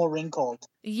lot more wrinkled.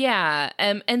 Yeah.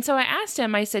 And so I asked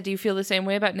him, I said, do you feel the same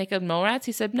way about naked mole rats?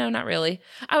 He said, no, not really.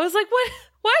 I was like, what?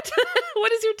 What?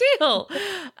 What is your deal?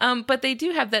 But they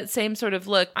do have that same sort of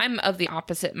look. I'm of the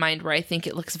opposite mind, where I think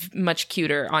it looks much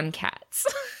cuter on cats.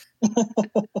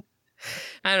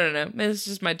 I don't know. It's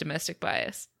just my domestic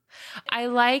bias. I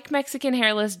like Mexican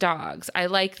hairless dogs. I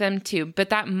like them too.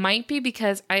 But that might be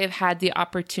because I have had the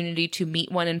opportunity to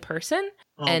meet one in person.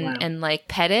 Oh, wow. And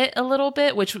pet it a little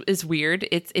bit, which is weird.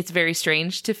 It's very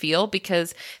strange to feel,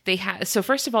 because they have, so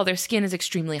first of all, their skin is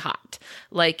extremely hot.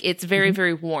 It's very,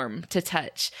 very warm to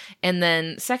touch. And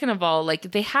then second of all,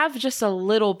 they have just a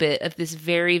little bit of this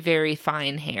very, very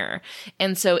fine hair.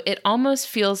 And so it almost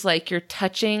feels like you're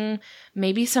touching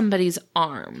maybe somebody's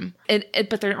arm,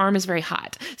 but their arm is very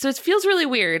hot. So it feels really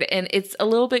weird, and it's a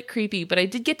little bit creepy, but I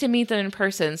did get to meet them in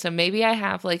person. So maybe I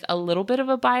have a little bit of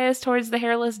a bias towards the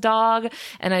hairless dog,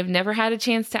 and I've never had a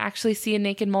chance to actually see a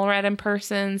naked mole rat in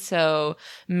person. So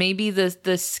maybe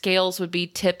the scales would be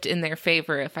tipped in their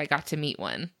favor if I got to meet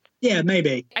one. Yeah,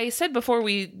 maybe. I said before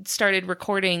we started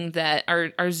recording that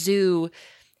our zoo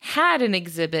had an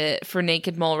exhibit for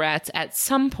naked mole rats at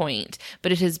some point,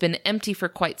 but it has been empty for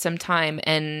quite some time.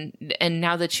 And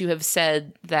now that you have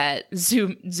said that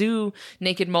zoo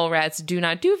naked mole rats do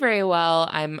not do very well,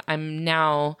 I'm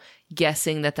now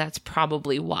guessing that that's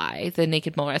probably why the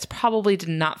naked mole rats probably did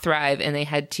not thrive, and they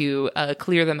had to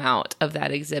clear them out of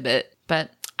that exhibit.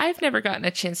 But I've never gotten a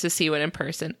chance to see one in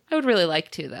person. I would really like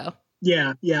to, though.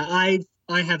 Yeah.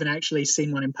 I haven't actually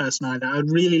seen one in person either. I'd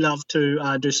really love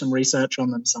to do some research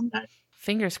on them someday.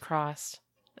 Fingers crossed.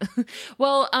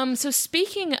 Well, so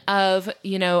speaking of,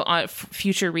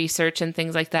 future research and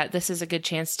things like that, this is a good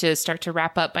chance to start to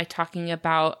wrap up by talking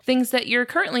about things that you're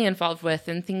currently involved with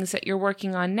and things that you're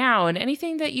working on now, and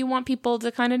anything that you want people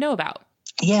to kind of know about.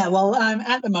 Yeah, well,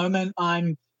 at the moment,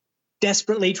 I'm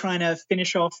desperately trying to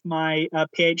finish off my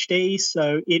PhD.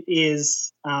 So it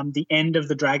is the end of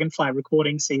the dragonfly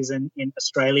recording season in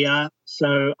Australia.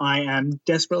 So I am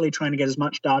desperately trying to get as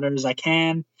much data as I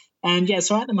can. And yeah,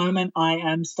 so at the moment I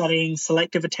am studying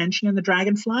selective attention in the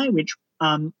dragonfly, which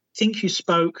I think you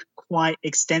spoke quite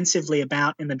extensively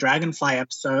about in the dragonfly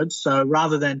episode. So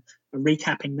rather than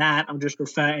recapping that, I'll just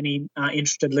refer any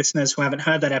interested listeners who haven't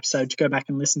heard that episode to go back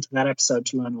and listen to that episode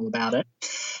to learn all about it.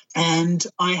 And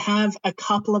I have a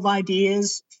couple of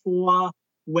ideas for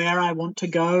where I want to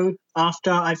go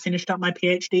after I've finished up my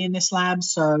PhD in this lab.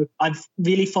 So I've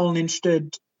really fallen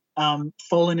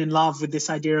in love with this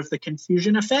idea of the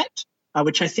confusion effect,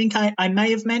 which I think I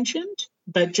may have mentioned.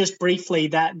 But just briefly,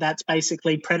 that's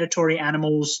basically predatory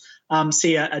animals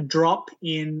see a drop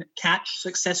in catch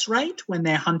success rate when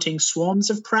they're hunting swarms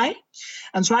of prey.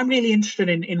 And so I'm really interested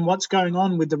in what's going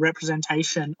on with the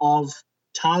representation of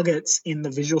targets in the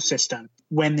visual system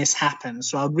when this happens.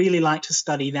 So I'd really like to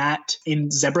study that in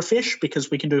zebrafish,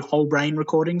 because we can do whole brain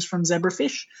recordings from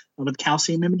zebrafish with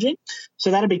calcium imaging.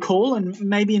 So that'd be cool. And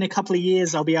maybe in a couple of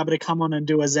years, I'll be able to come on and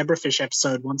do a zebrafish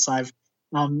episode once I've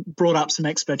brought up some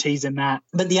expertise in that.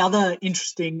 But the other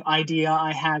interesting idea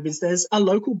I have is there's a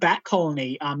local bat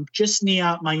colony just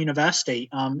near my university.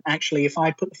 Actually, if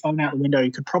I put the phone out the window,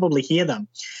 you could probably hear them.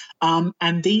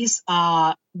 And these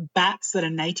are bats that are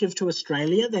native to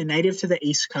Australia. They're native to the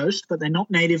East Coast, but they're not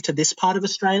native to this part of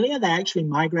Australia. They actually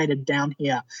migrated down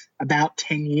here about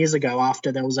 10 years ago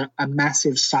after there was a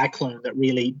massive cyclone that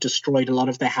really destroyed a lot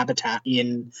of their habitat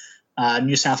in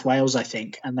New South Wales, I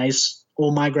think. And they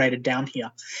all migrated down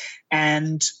here.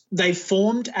 And they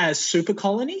formed as super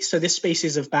colonies. So this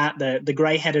species of bat, the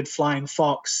grey-headed flying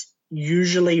fox,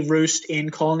 usually roost in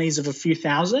colonies of a few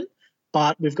thousand,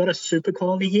 but we've got a super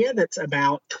colony here that's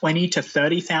about 20 to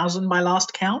 30,000 by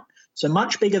last count. So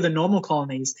much bigger than normal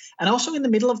colonies, and also in the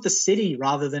middle of the city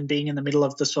rather than being in the middle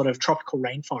of the sort of tropical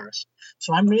rainforest.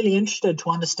 So I'm really interested to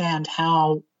understand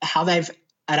how they've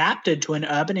adapted to an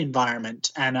urban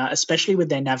environment, and especially with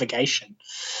their navigation.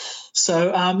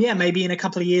 So maybe in a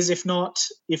couple of years, if not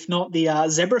the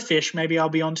zebrafish, maybe I'll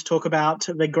be on to talk about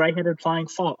the grey-headed flying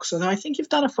fox. Although I think you've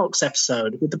done a fox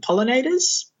episode with the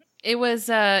pollinators. It was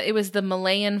the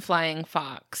Malayan flying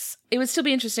fox. It would still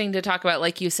be interesting to talk about,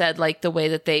 like you said, like the way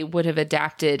that they would have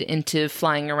adapted into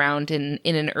flying around in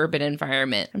an urban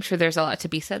environment. I'm sure there's a lot to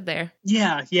be said there.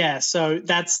 Yeah. So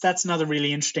that's another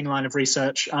really interesting line of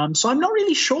research. So I'm not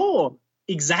really sure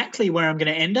exactly where I'm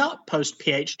going to end up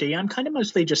post-PhD. I'm kind of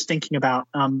mostly just thinking about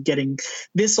getting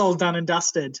this all done and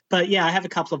dusted. But yeah, I have a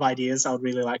couple of ideas I would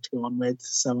really like to go on with.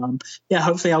 So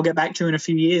hopefully I'll get back to you in a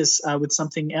few years with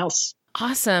something else.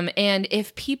 Awesome. And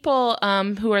if people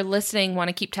who are listening want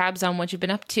to keep tabs on what you've been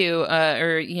up to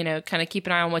or, kind of keep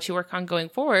an eye on what you work on going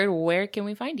forward, where can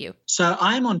we find you? So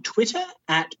I'm on Twitter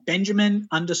at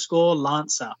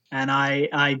Benjamin_Lancer, and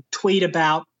I tweet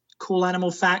about cool animal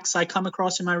facts I come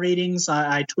across in my readings.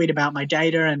 I tweet about my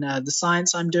data and the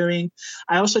science I'm doing.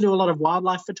 I also do a lot of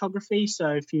wildlife photography. So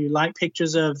if you like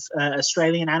pictures of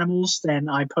Australian animals, then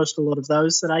I post a lot of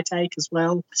those that I take as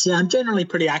well. So I'm generally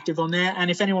pretty active on there. And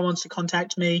if anyone wants to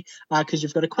contact me because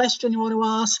you've got a question you want to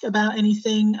ask about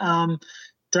anything,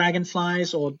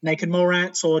 dragonflies or naked mole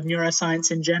rats or neuroscience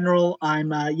in general, I'm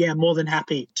more than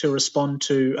happy to respond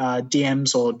to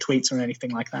DMs or tweets or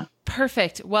anything like that.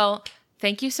 Perfect. Well,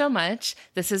 thank you so much.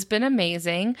 This has been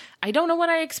amazing. I don't know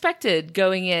what I expected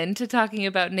going into talking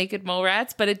about naked mole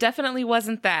rats, but it definitely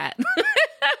wasn't that.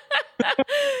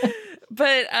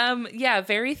 But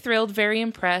very thrilled, very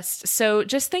impressed. So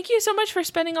just thank you so much for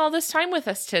spending all this time with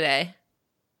us today.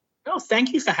 Oh,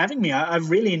 thank you for having me. I've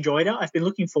really enjoyed it. I've been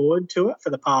looking forward to it for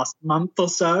the past month or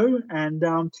so. And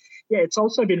it's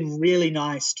also been really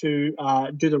nice to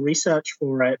do the research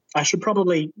for it. I should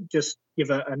probably just give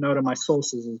a note of my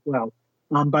sources as well.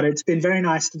 But it's been very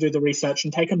nice to do the research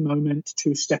and take a moment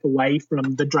to step away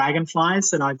from the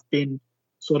dragonflies that I've been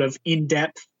sort of in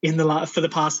depth for the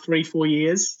past 3-4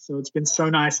 years. So it's been so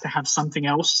nice to have something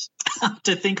else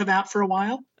to think about for a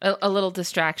while. A little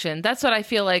distraction. That's what I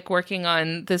feel like working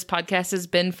on this podcast has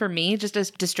been for me, just a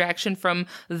distraction from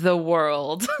the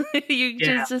world. You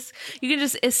can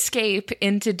just escape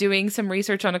into doing some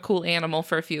research on a cool animal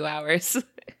for a few hours.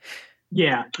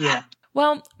 Yeah.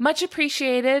 Well, much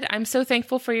appreciated. I'm so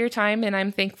thankful for your time, and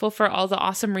I'm thankful for all the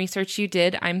awesome research you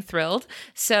did. I'm thrilled.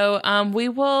 So we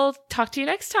will talk to you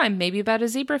next time, maybe about a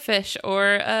zebrafish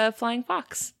or a flying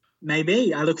fox.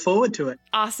 Maybe. I look forward to it.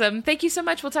 Awesome. Thank you so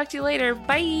much. We'll talk to you later.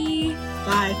 Bye.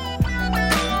 Bye.